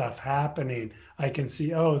this stuff happening, I can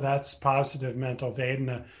see, oh, that's positive mental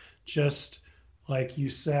Vedana. Just like you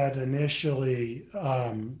said initially,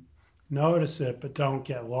 notice it, but don't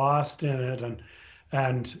get lost in it,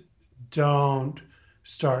 and don't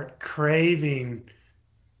start craving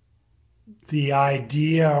the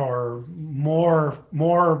idea or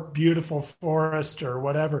more beautiful forest or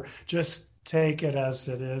whatever. Just take it as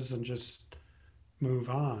it is and just move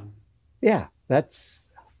on. Yeah, that's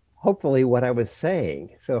hopefully what I was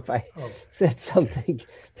saying. So if I said something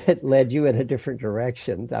that led you in a different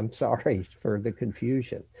direction, I'm sorry for the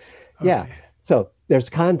confusion. Okay. Yeah, so there's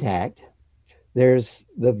contact. There's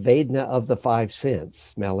the Vedana of the five sense,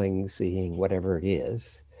 smelling, seeing, whatever it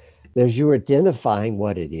is. There's you identifying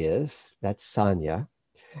what it is. That's sanya.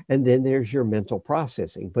 And then there's your mental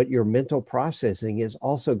processing. But your mental processing is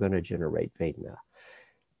also going to generate Vedana.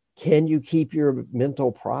 Can you keep your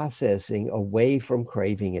mental processing away from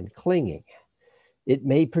craving and clinging? It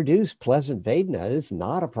may produce pleasant Vedana. It's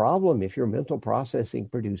not a problem if your mental processing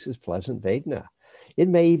produces pleasant Vedana. It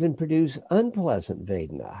may even produce unpleasant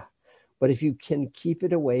Vedana. But if you can keep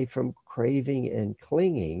it away from craving and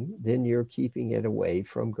clinging, then you're keeping it away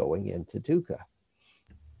from going into dukkha.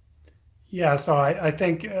 Yeah, so I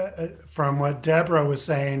think from what Deborah was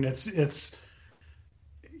saying, it's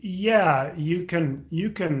yeah, you can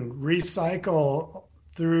recycle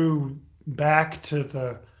through back to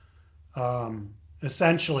the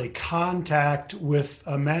essentially contact with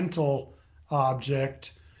a mental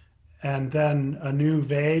object, and then a new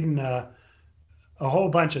Vedana a whole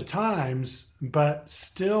bunch of times, but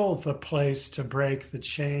still the place to break the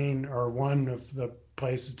chain, or one of the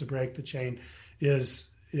places to break the chain,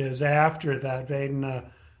 is after that Vedana,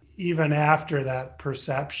 even after that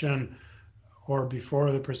perception or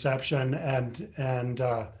before the perception, and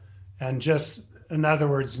just, in other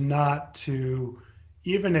words, not to,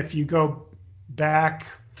 even if you go back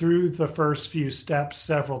through the first few steps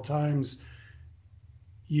several times,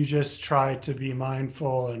 you just try to be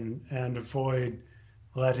mindful and avoid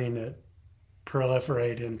letting it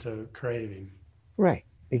proliferate into craving. Right,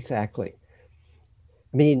 exactly.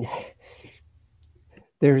 I mean,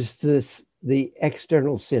 there's the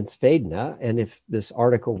external sense Vedana, and if this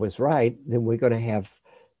article was right, then we're going to have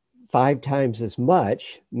 5 times as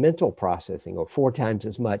much mental processing, or 4 times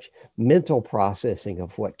as much mental processing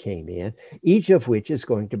of what came in, each of which is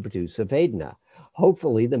going to produce a Vedana.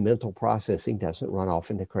 Hopefully the mental processing doesn't run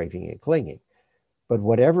off into craving and clinging. But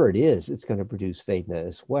whatever it is, it's going to produce Vedana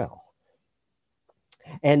as well.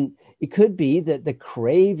 And it could be that the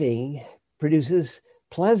craving produces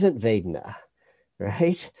pleasant Vedana,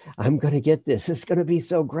 right? I'm going to get this. It's going to be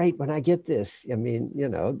so great when I get this. I mean,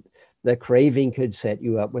 the craving could set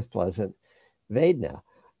you up with pleasant Vedana.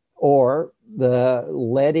 Or the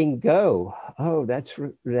letting go. Oh,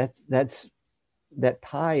 that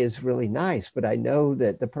pie is really nice, but I know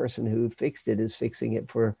that the person who fixed it is fixing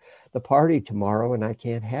it for the party tomorrow and I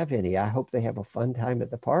can't have any. I hope they have a fun time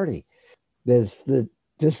at the party. There's the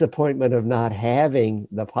disappointment of not having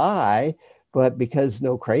the pie, but because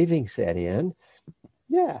no craving set in,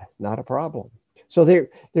 yeah, not a problem. So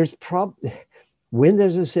when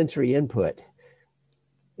there's a sensory input,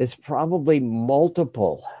 it's probably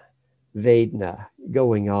multiple Vedana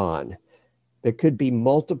going on. There could be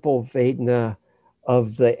multiple Vedana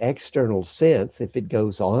of the external sense if it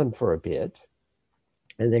goes on for a bit.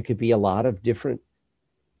 And there could be a lot of different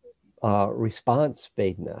response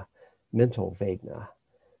Vedana, mental Vedana.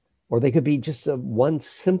 Or they could be just one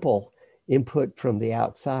simple input from the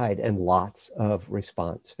outside and lots of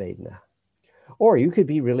response Vedana. Or you could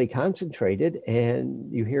be really concentrated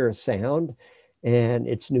and you hear a sound and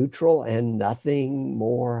it's neutral and nothing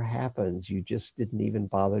more happens. You just didn't even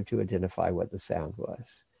bother to identify what the sound was.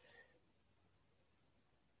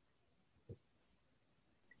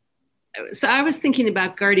 So I was thinking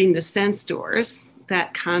about guarding the sense doors,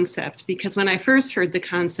 that concept, because when I first heard the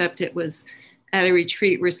concept, it was at a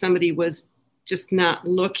retreat where somebody was just not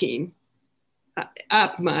looking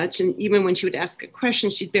up much. And even when she would ask a question,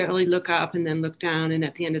 she'd barely look up and then look down. And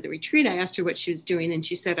at the end of the retreat, I asked her what she was doing. And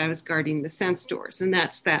she said, I was guarding the sense doors. And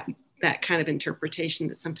that's that kind of interpretation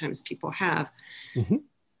that sometimes people have.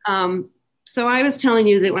 Mm-hmm. So I was telling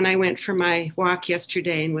you that when I went for my walk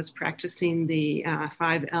yesterday and was practicing the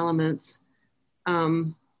 5 elements,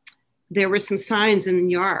 there were some signs in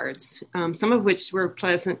yards, some of which were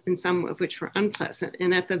pleasant and some of which were unpleasant.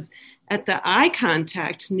 And at the eye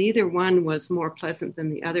contact, neither one was more pleasant than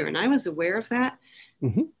the other. And I was aware of that,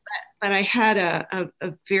 mm-hmm. but I had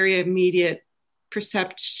a very immediate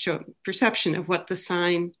perception of what the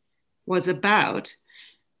sign was about.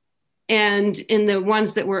 And in the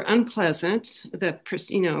ones that were unpleasant,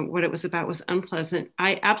 what it was about was unpleasant.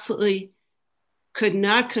 I absolutely could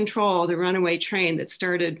not control the runaway train that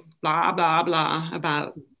started blah, blah, blah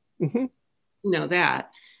about, mm-hmm.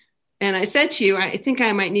 That. And I said to you, I think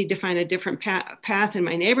I might need to find a different path in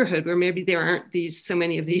my neighborhood where maybe there aren't so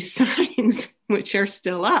many of these signs, which are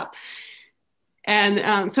still up.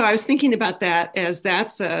 And so I was thinking about that as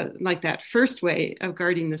that's like that first way of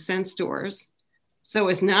guarding the sense doors. So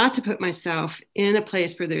as not to put myself in a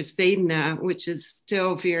place where there's Vedana, which is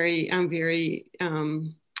still I'm very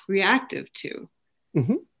reactive to.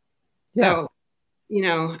 Mm-hmm. Yeah. So,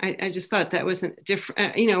 I just thought that was a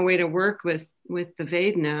different, way to work with the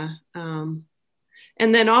Vedana. And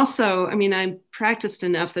then also, I practiced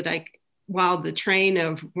enough that while the train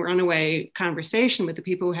of runaway conversation with the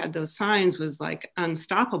people who had those signs was like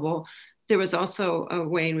unstoppable, there was also a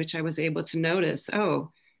way in which I was able to notice,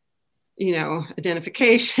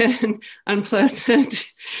 identification, unpleasant,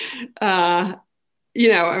 I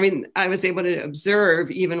was able to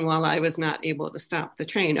observe even while I was not able to stop the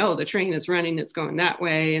train. Oh, the train is running, it's going that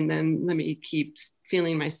way. And then let me keep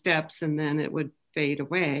feeling my steps and then it would fade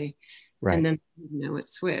away. Right. And then, it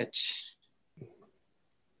switch.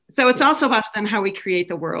 So it's also about then how we create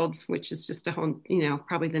the world, which is just a whole,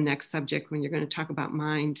 probably the next subject when you're going to talk about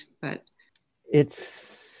mind, but.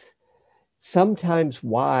 It's sometimes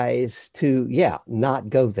wise to, not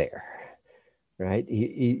go there. Right?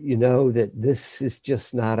 You know that this is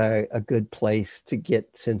just not a good place to get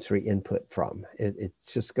sensory input from.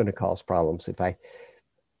 It's just going to cause problems if I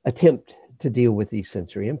attempt to deal with these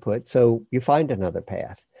sensory input. So you find another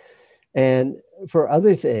path. And for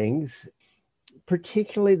other things,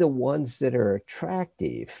 particularly the ones that are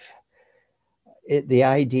attractive, the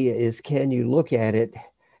idea is, can you look at it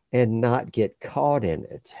and not get caught in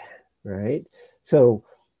it? Right? So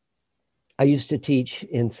I used to teach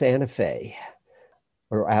in Santa Fe,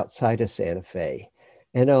 or outside of Santa Fe.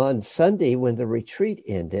 And on Sunday, when the retreat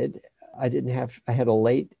ended, I had a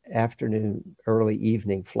late afternoon, early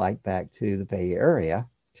evening flight back to the Bay Area.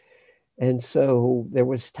 And so there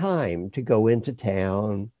was time to go into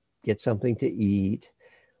town, get something to eat,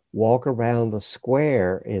 walk around the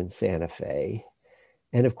square in Santa Fe.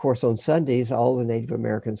 And of course, on Sundays, all the Native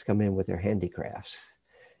Americans come in with their handicrafts.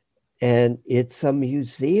 And it's a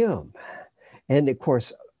museum. And of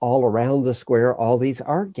course, all around the square, all these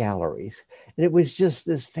art galleries. And it was just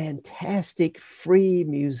this fantastic free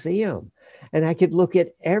museum. And I could look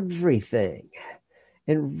at everything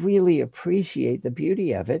and really appreciate the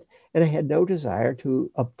beauty of it. And I had no desire to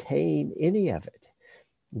obtain any of it.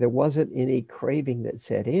 There wasn't any craving that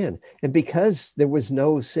set in. And because there was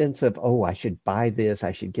no sense of, I should buy this,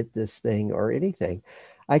 I should get this thing or anything,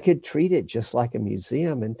 I could treat it just like a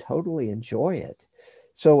museum and totally enjoy it.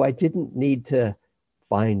 So I didn't need to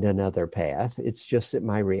find another path. It's just that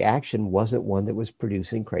my reaction wasn't one that was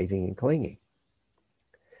producing craving and clinging.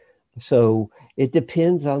 So it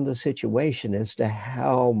depends on the situation as to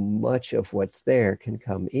how much of what's there can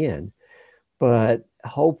come in. But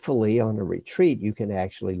hopefully on a retreat, you can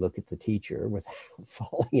actually look at the teacher without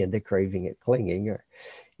falling into craving and clinging or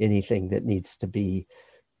anything that needs to be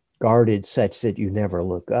guarded such that you never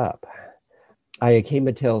look up.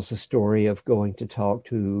 Ayakema tells the story of going to talk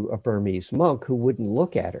to a Burmese monk who wouldn't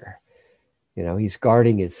look at her. He's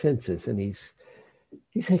guarding his senses, and he's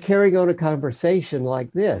carrying on a conversation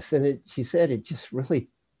like this. And she said it just really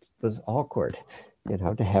was awkward,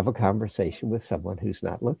 to have a conversation with someone who's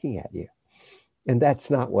not looking at you. And that's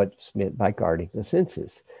not what's meant by guarding the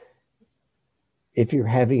senses. If you're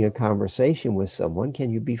having a conversation with someone, can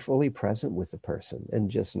you be fully present with the person and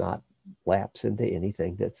just not lapse into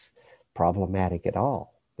anything that's problematic at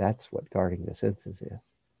all? That's what guarding the senses is.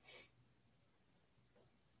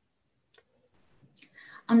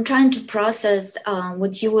 I'm trying to process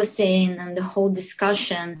what you were saying and the whole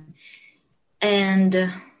discussion,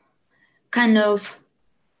 and kind of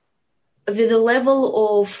with the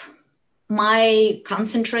level of my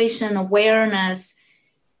concentration, awareness,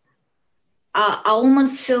 I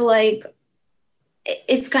almost feel like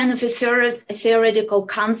it's kind of a theoretical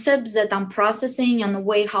concepts that I'm processing on the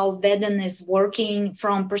way how Vedana is working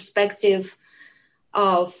from perspective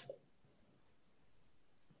of,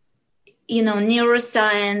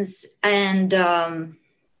 neuroscience and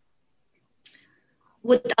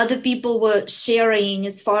what other people were sharing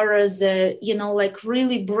as far as, like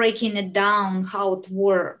really breaking it down, how it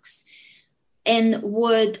works. And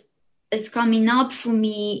what is coming up for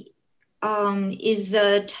me is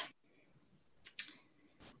that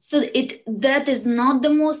that is not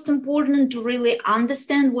the most important to really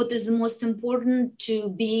understand. What is the most important to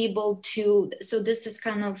be able to, so this is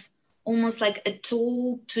kind of almost like a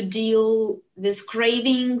tool to deal with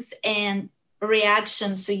cravings and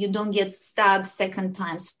reactions, so you don't get stabbed second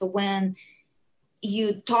time. So when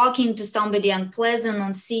you talking to somebody unpleasant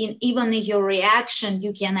on seeing, even in your reaction,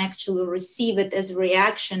 you can actually receive it as a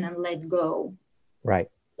reaction and let go. Right.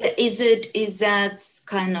 Is that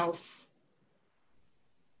kind of...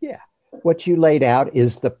 Yeah. What you laid out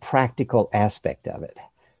is the practical aspect of it.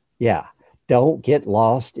 Yeah. Don't get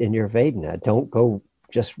lost in your Vedana. Don't go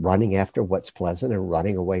just running after what's pleasant and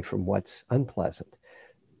running away from what's unpleasant.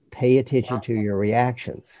 Pay attention to your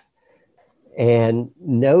reactions. And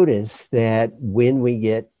notice that when we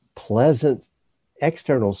get pleasant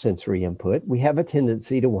external sensory input, we have a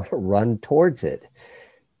tendency to want to run towards it.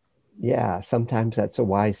 Yeah, sometimes that's a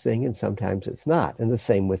wise thing and sometimes it's not. And the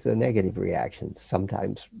same with the negative reactions.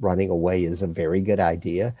 Sometimes running away is a very good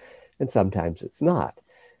idea and sometimes it's not.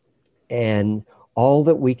 And all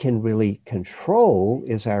that we can really control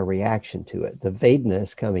is our reaction to it. The Vedana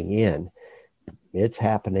is coming in. It's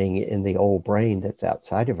happening in the old brain that's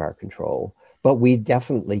outside of our control, but we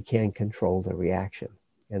definitely can control the reaction.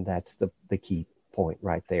 And that's the key point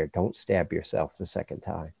right there. Don't stab yourself the second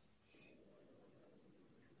time.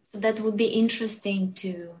 So that would be interesting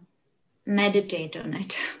to meditate on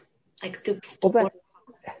it, like to explore.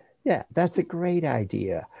 Yeah, that's a great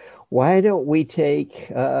idea. Why don't we take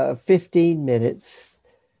 15 minutes,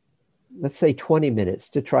 let's say 20 minutes,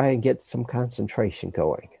 to try and get some concentration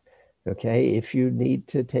going? Okay, if you need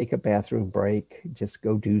to take a bathroom break, just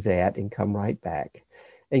go do that and come right back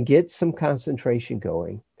and get some concentration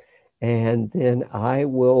going. And then I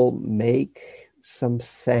will make some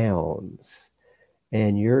sounds.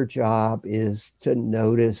 And your job is to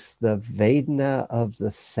notice the Vedana of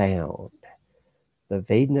the sound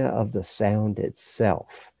itself.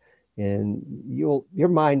 And your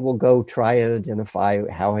mind will go try and identify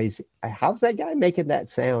how's that guy making that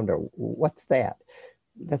sound, or what's that?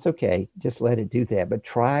 That's okay. Just let it do that. But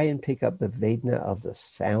try and pick up the Vedana of the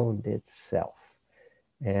sound itself.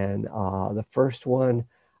 And the first one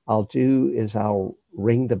I'll do is I'll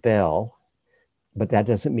ring the bell, but that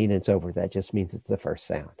doesn't mean it's over. That just means it's the first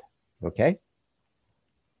sound. Okay?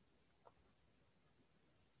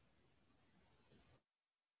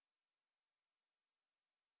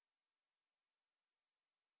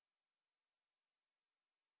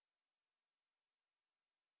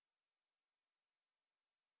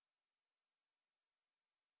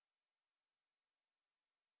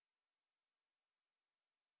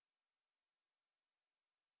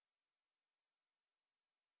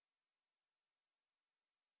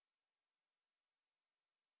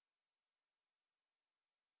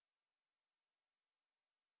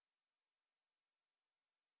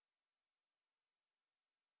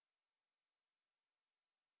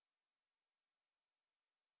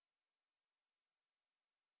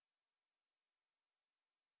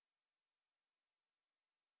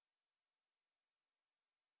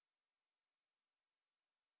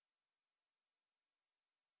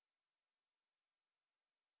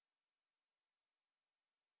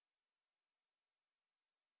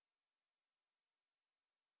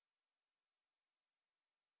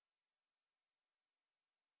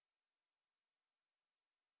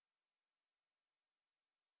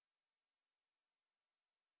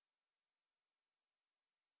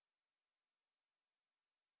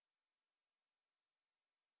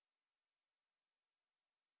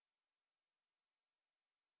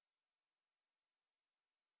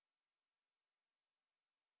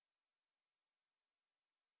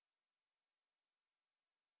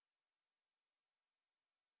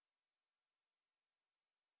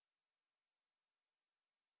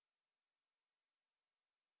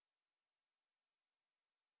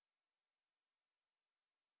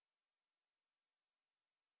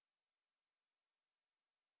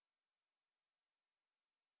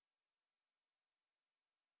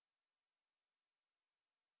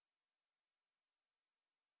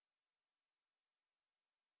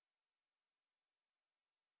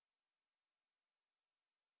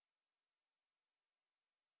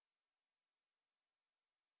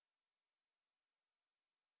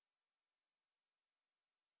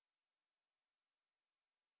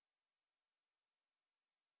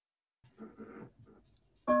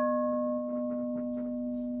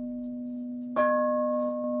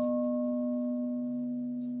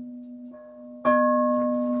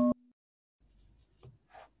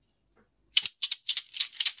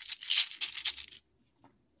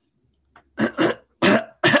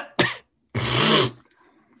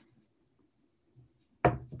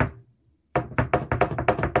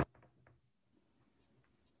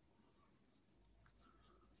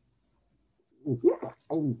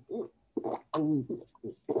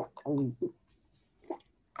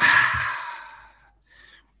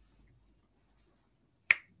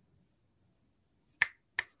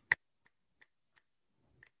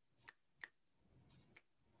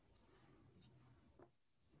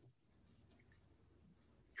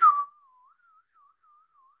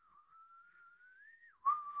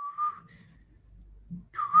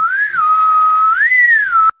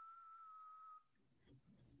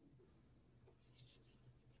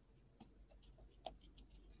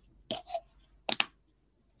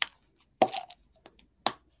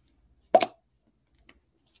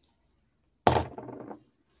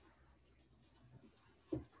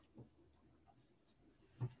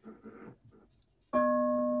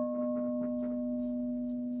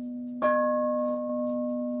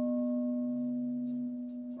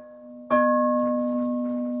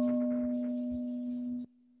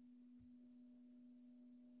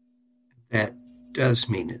 That does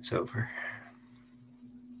mean it's over.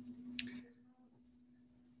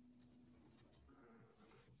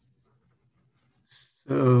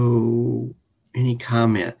 So, any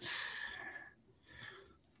comments?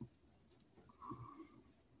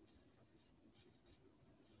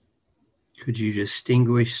 Could you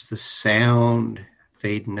distinguish the sound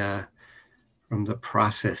Vedana from the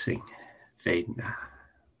processing Vedana?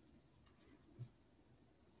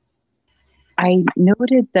 I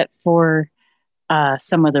noted that for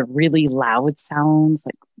some of the really loud sounds,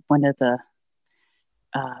 like one of the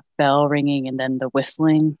bell ringing and then the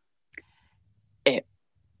whistling, it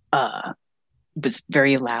was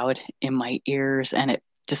very loud in my ears, and it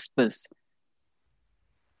just was,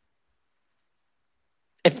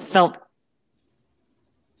 it felt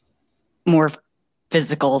more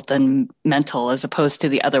physical than mental, as opposed to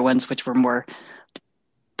the other ones, which were more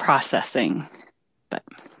processing. But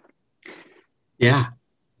yeah,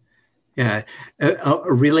 a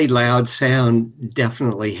really loud sound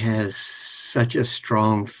definitely has such a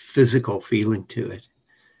strong physical feeling to it.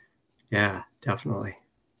 Yeah, definitely.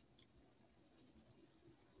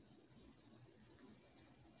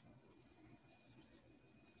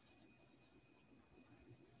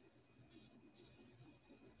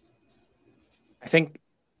 I think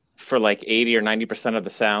for like 80 or 90% of the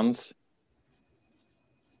sounds,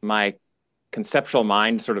 my conceptual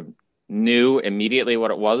mind sort of knew immediately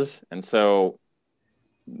what it was. And so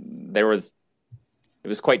it was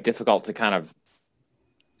quite difficult to kind of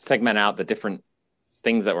segment out the different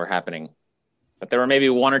things that were happening. But there were maybe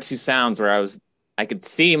one or two sounds where I could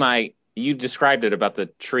see you described it about the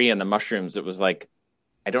tree and the mushrooms. It was like,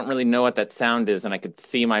 I don't really know what that sound is. And I could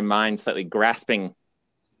see my mind slightly grasping.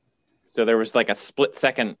 So there was like a split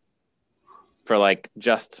second for like,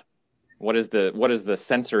 just what is the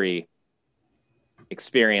sensory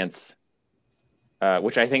experience,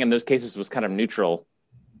 which I think in those cases was kind of neutral,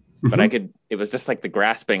 but it was just like the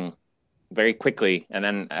grasping very quickly. And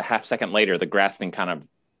then a half second later, the grasping kind of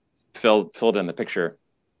filled in the picture.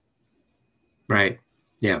 Right.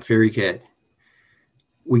 Yeah, very good.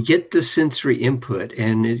 We get the sensory input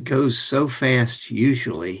and it goes so fast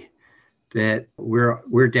usually that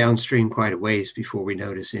we're downstream quite a ways before we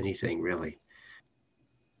notice anything really.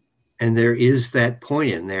 And there is that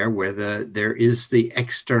point in there where there is the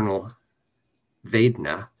external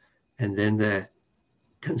Vedana and then the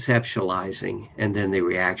conceptualizing and then the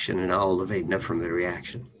reaction and all the Vedana from the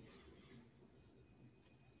reaction.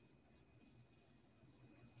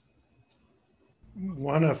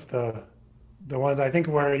 One of the ones I think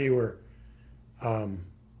where you were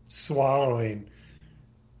swallowing,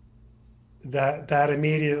 that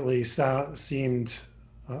immediately seemed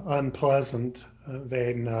unpleasant,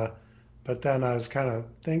 Vedana. But then I was kind of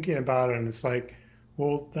thinking about it, and it's like,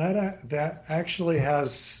 well, that actually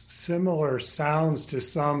has similar sounds to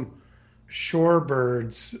some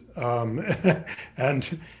shorebirds,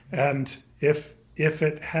 and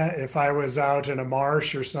if I was out in a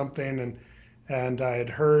marsh or something, and I had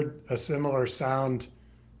heard a similar sound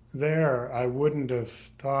there, I wouldn't have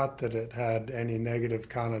thought that it had any negative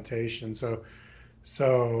connotation.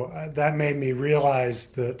 So that made me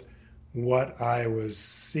realize that what I was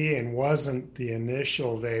seeing wasn't the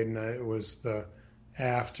initial Vedana, it was the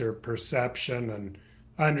after perception and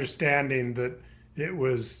understanding that it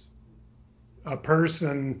was a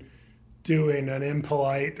person doing an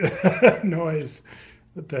impolite noise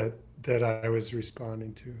that I was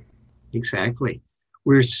responding to. Exactly.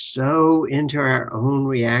 We're so into our own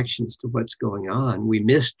reactions to what's going on. We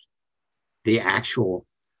missed the actual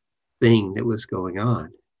thing that was going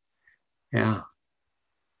on. Yeah.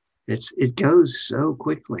 It goes so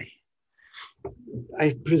quickly.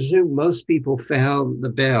 I presume most people found the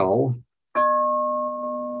bell.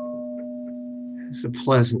 is a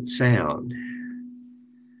pleasant sound.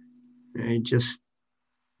 Right? Just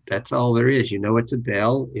that's all there is. You know it's a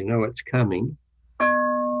bell. You know it's coming.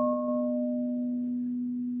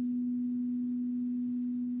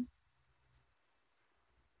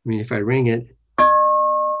 I mean, if I ring it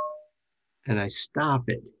and I stop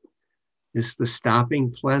it, is the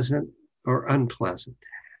stopping pleasant or unpleasant?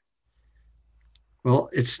 Well,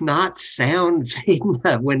 it's not sound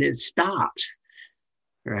when it stops,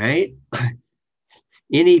 right?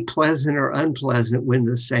 Any pleasant or unpleasant when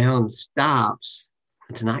the sound stops,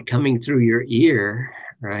 it's not coming through your ear,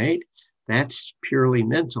 right? That's purely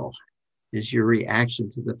mental, is your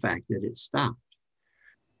reaction to the fact that it stopped.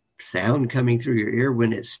 Sound coming through your ear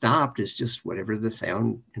when it stopped is just whatever the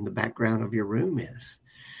sound in the background of your room is.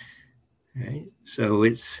 Right? So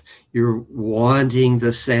it's you're wanting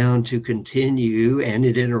the sound to continue and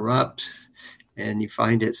it interrupts and you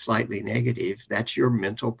find it slightly negative. That's your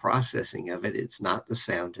mental processing of it. It's not the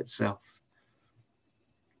sound itself.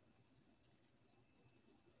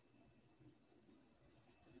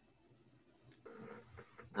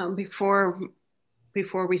 Before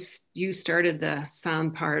you started the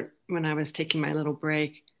sound part, when I was taking my little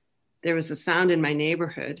break, there was a sound in my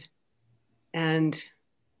neighborhood, and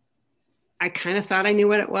I kind of thought I knew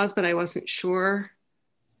what it was, but I wasn't sure.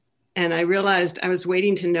 And I realized I was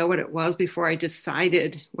waiting to know what it was before I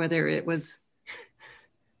decided whether it was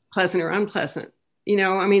pleasant or unpleasant. You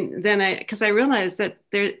know, I mean, because I realized that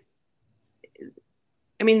the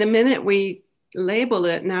minute we label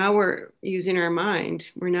it, now we're using our mind.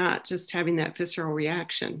 We're not just having that visceral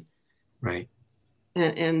reaction. Right.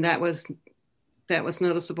 And that was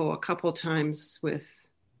noticeable a couple times with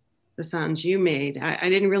the sounds you made. I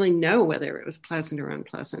didn't really know whether it was pleasant or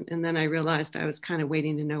unpleasant. And then I realized I was kind of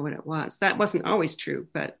waiting to know what it was. That wasn't always true,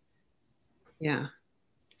 but yeah.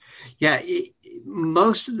 Yeah.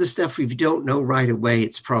 Most of the stuff we don't know right away,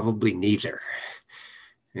 it's probably neither.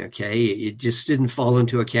 Okay. It just didn't fall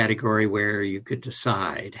into a category where you could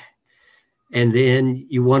decide. And then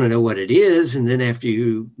you want to know what it is. And then after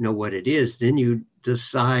you know what it is, then you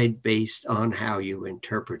decide based on how you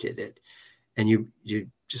interpreted it. And you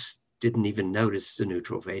just didn't even notice the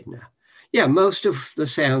neutral Vedana. Yeah, most of the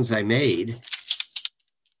sounds I made,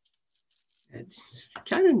 it's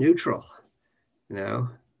kind of neutral, you know.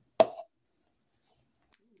 I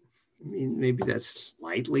mean, maybe that's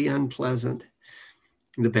slightly unpleasant.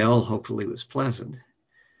 The bell hopefully was pleasant.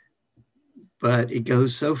 But it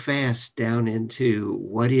goes so fast down into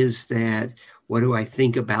what is that? What do I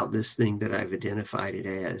think about this thing that I've identified it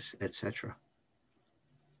as, etc.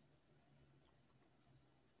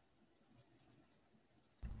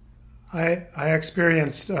 I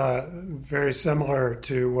experienced very similar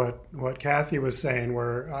to what Kathy was saying,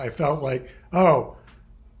 where I felt like, oh,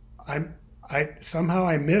 I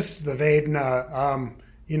somehow missed the Vedana,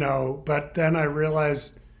 but then I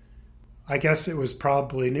realized, I guess it was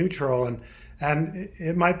probably neutral, and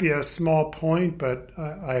it might be a small point, but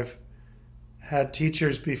I've had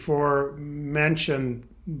teachers before mention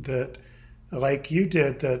that, like you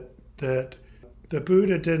did, that the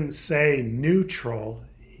Buddha didn't say neutral.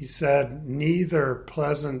 He said neither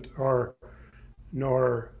pleasant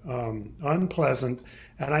nor unpleasant,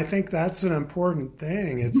 and I think that's an important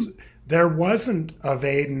thing. There wasn't a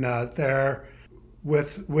Vedana there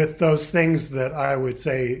with those things that I would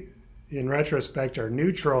say in retrospect are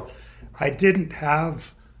neutral. I didn't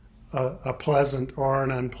have a pleasant or an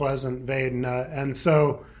unpleasant Vedana, and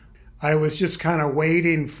so I was just kind of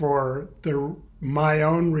waiting for my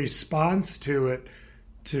own response to it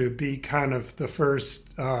to be kind of the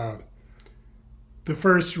first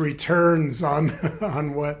returns on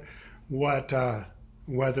what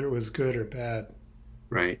whether it was good or bad.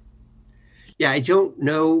 Right. Yeah, I don't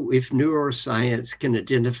know if neuroscience can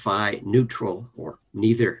identify neutral or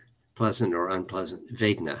neither pleasant or unpleasant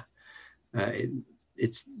Vedana.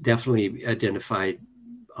 It's definitely identified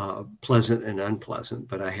pleasant and unpleasant,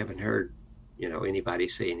 but I haven't heard anybody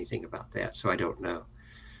say anything about that, so I don't know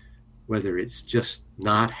whether it's just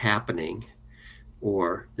not happening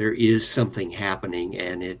or there is something happening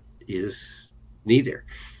and it is neither.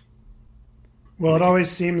 Well, it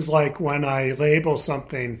always seems like when I label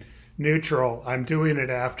something neutral, I'm doing it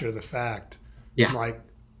after the fact. Yeah.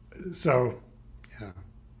 Yeah.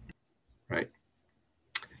 Right.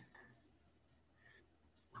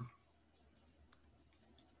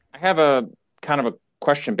 I have a kind of a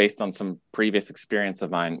question based on some previous experience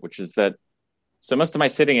of mine, which is that so most of my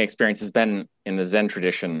sitting experience has been in the Zen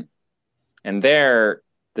tradition. And there,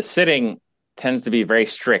 the sitting tends to be very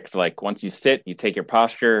strict. Like once you sit, you take your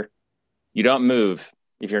posture, you don't move.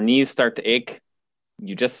 If your knees start to ache,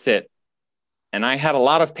 you just sit. And I had a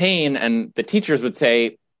lot of pain, and the teachers would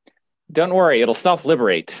say, don't worry, it'll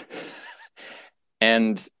self-liberate.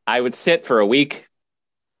 And I would sit for a week,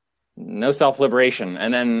 no self-liberation.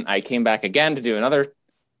 And then I came back again to do another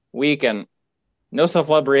week and no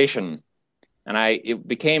self-liberation. And it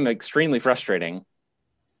became extremely frustrating.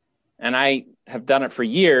 And I have done it for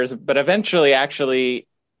years, but eventually actually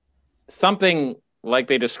something like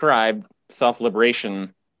they described,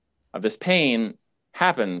 self-liberation of this pain,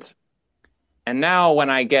 happened. And now when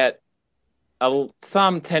I get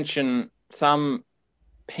some tension, some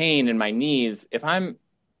pain in my knees, if I'm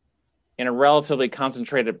in a relatively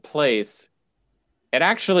concentrated place,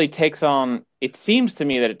 it seems to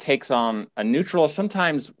me that it takes on a neutral,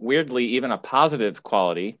 sometimes weirdly even a positive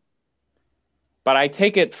quality. But I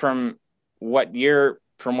take it from what you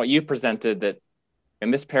presented, that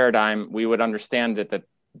in this paradigm, we would understand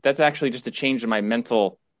that's actually just a change in my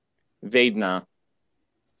mental Vedana.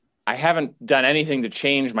 I haven't done anything to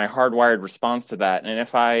change my hardwired response to that. And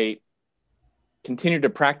if I continue to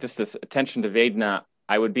practice this attention to Vedana,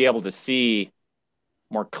 I would be able to see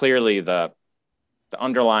more clearly the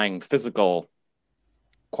underlying physical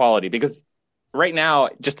quality. Because right now,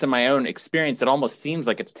 just in my own experience, it almost seems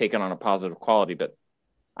like it's taken on a positive quality, but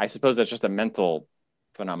I suppose that's just a mental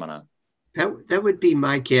phenomena. That would be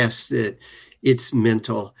my guess, that it's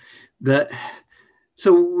mental.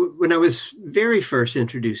 So when I was very first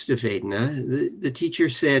introduced to Vedana, the teacher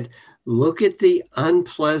said, look at the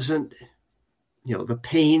unpleasant, the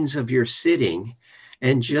pains of your sitting,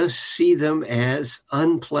 and just see them as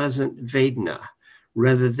unpleasant Vedana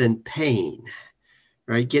rather than pain,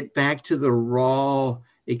 right? Get back to the raw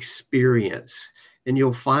experience. And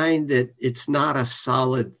you'll find that it's not a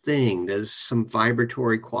solid thing. There's some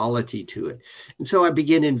vibratory quality to it. And so I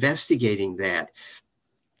began investigating that.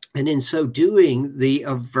 And in so doing, the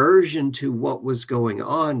aversion to what was going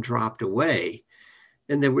on dropped away.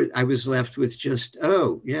 And I was left with just,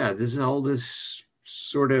 oh, yeah, this is all this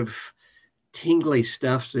sort of tingly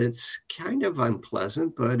stuff that's kind of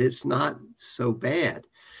unpleasant, but it's not so bad.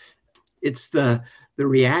 It's the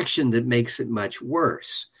reaction that makes it much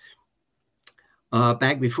worse.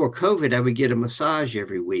 Back before COVID, I would get a massage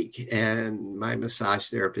every week, and my massage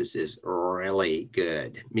therapist is really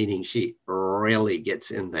good, meaning she really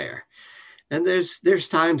gets in there. And there's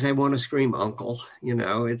times I want to scream uncle,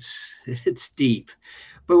 it's deep.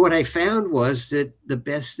 But what I found was that the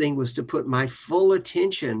best thing was to put my full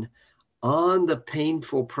attention on the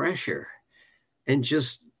painful pressure and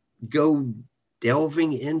just go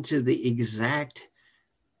delving into the exact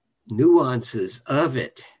nuances of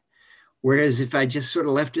it. Whereas if I just sort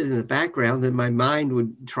of left it in the background, then my mind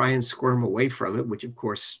would try and squirm away from it, which of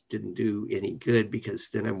course didn't do any good, because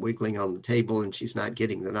then I'm wiggling on the table and she's not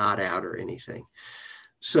getting the knot out or anything.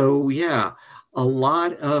 So yeah, a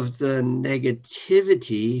lot of the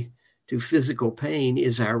negativity to physical pain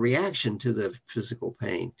is our reaction to the physical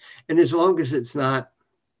pain. And as long as it's not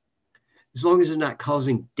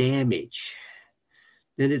causing damage,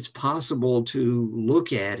 then it's possible to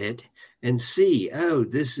look at it and see, oh,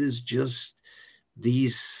 this is just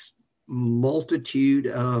these multitude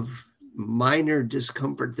of minor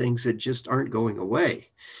discomfort things that just aren't going away.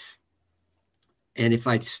 And if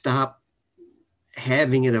I stop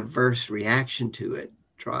having an averse reaction to it,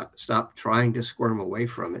 stop trying to squirm away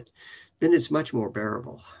from it, then it's much more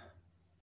bearable.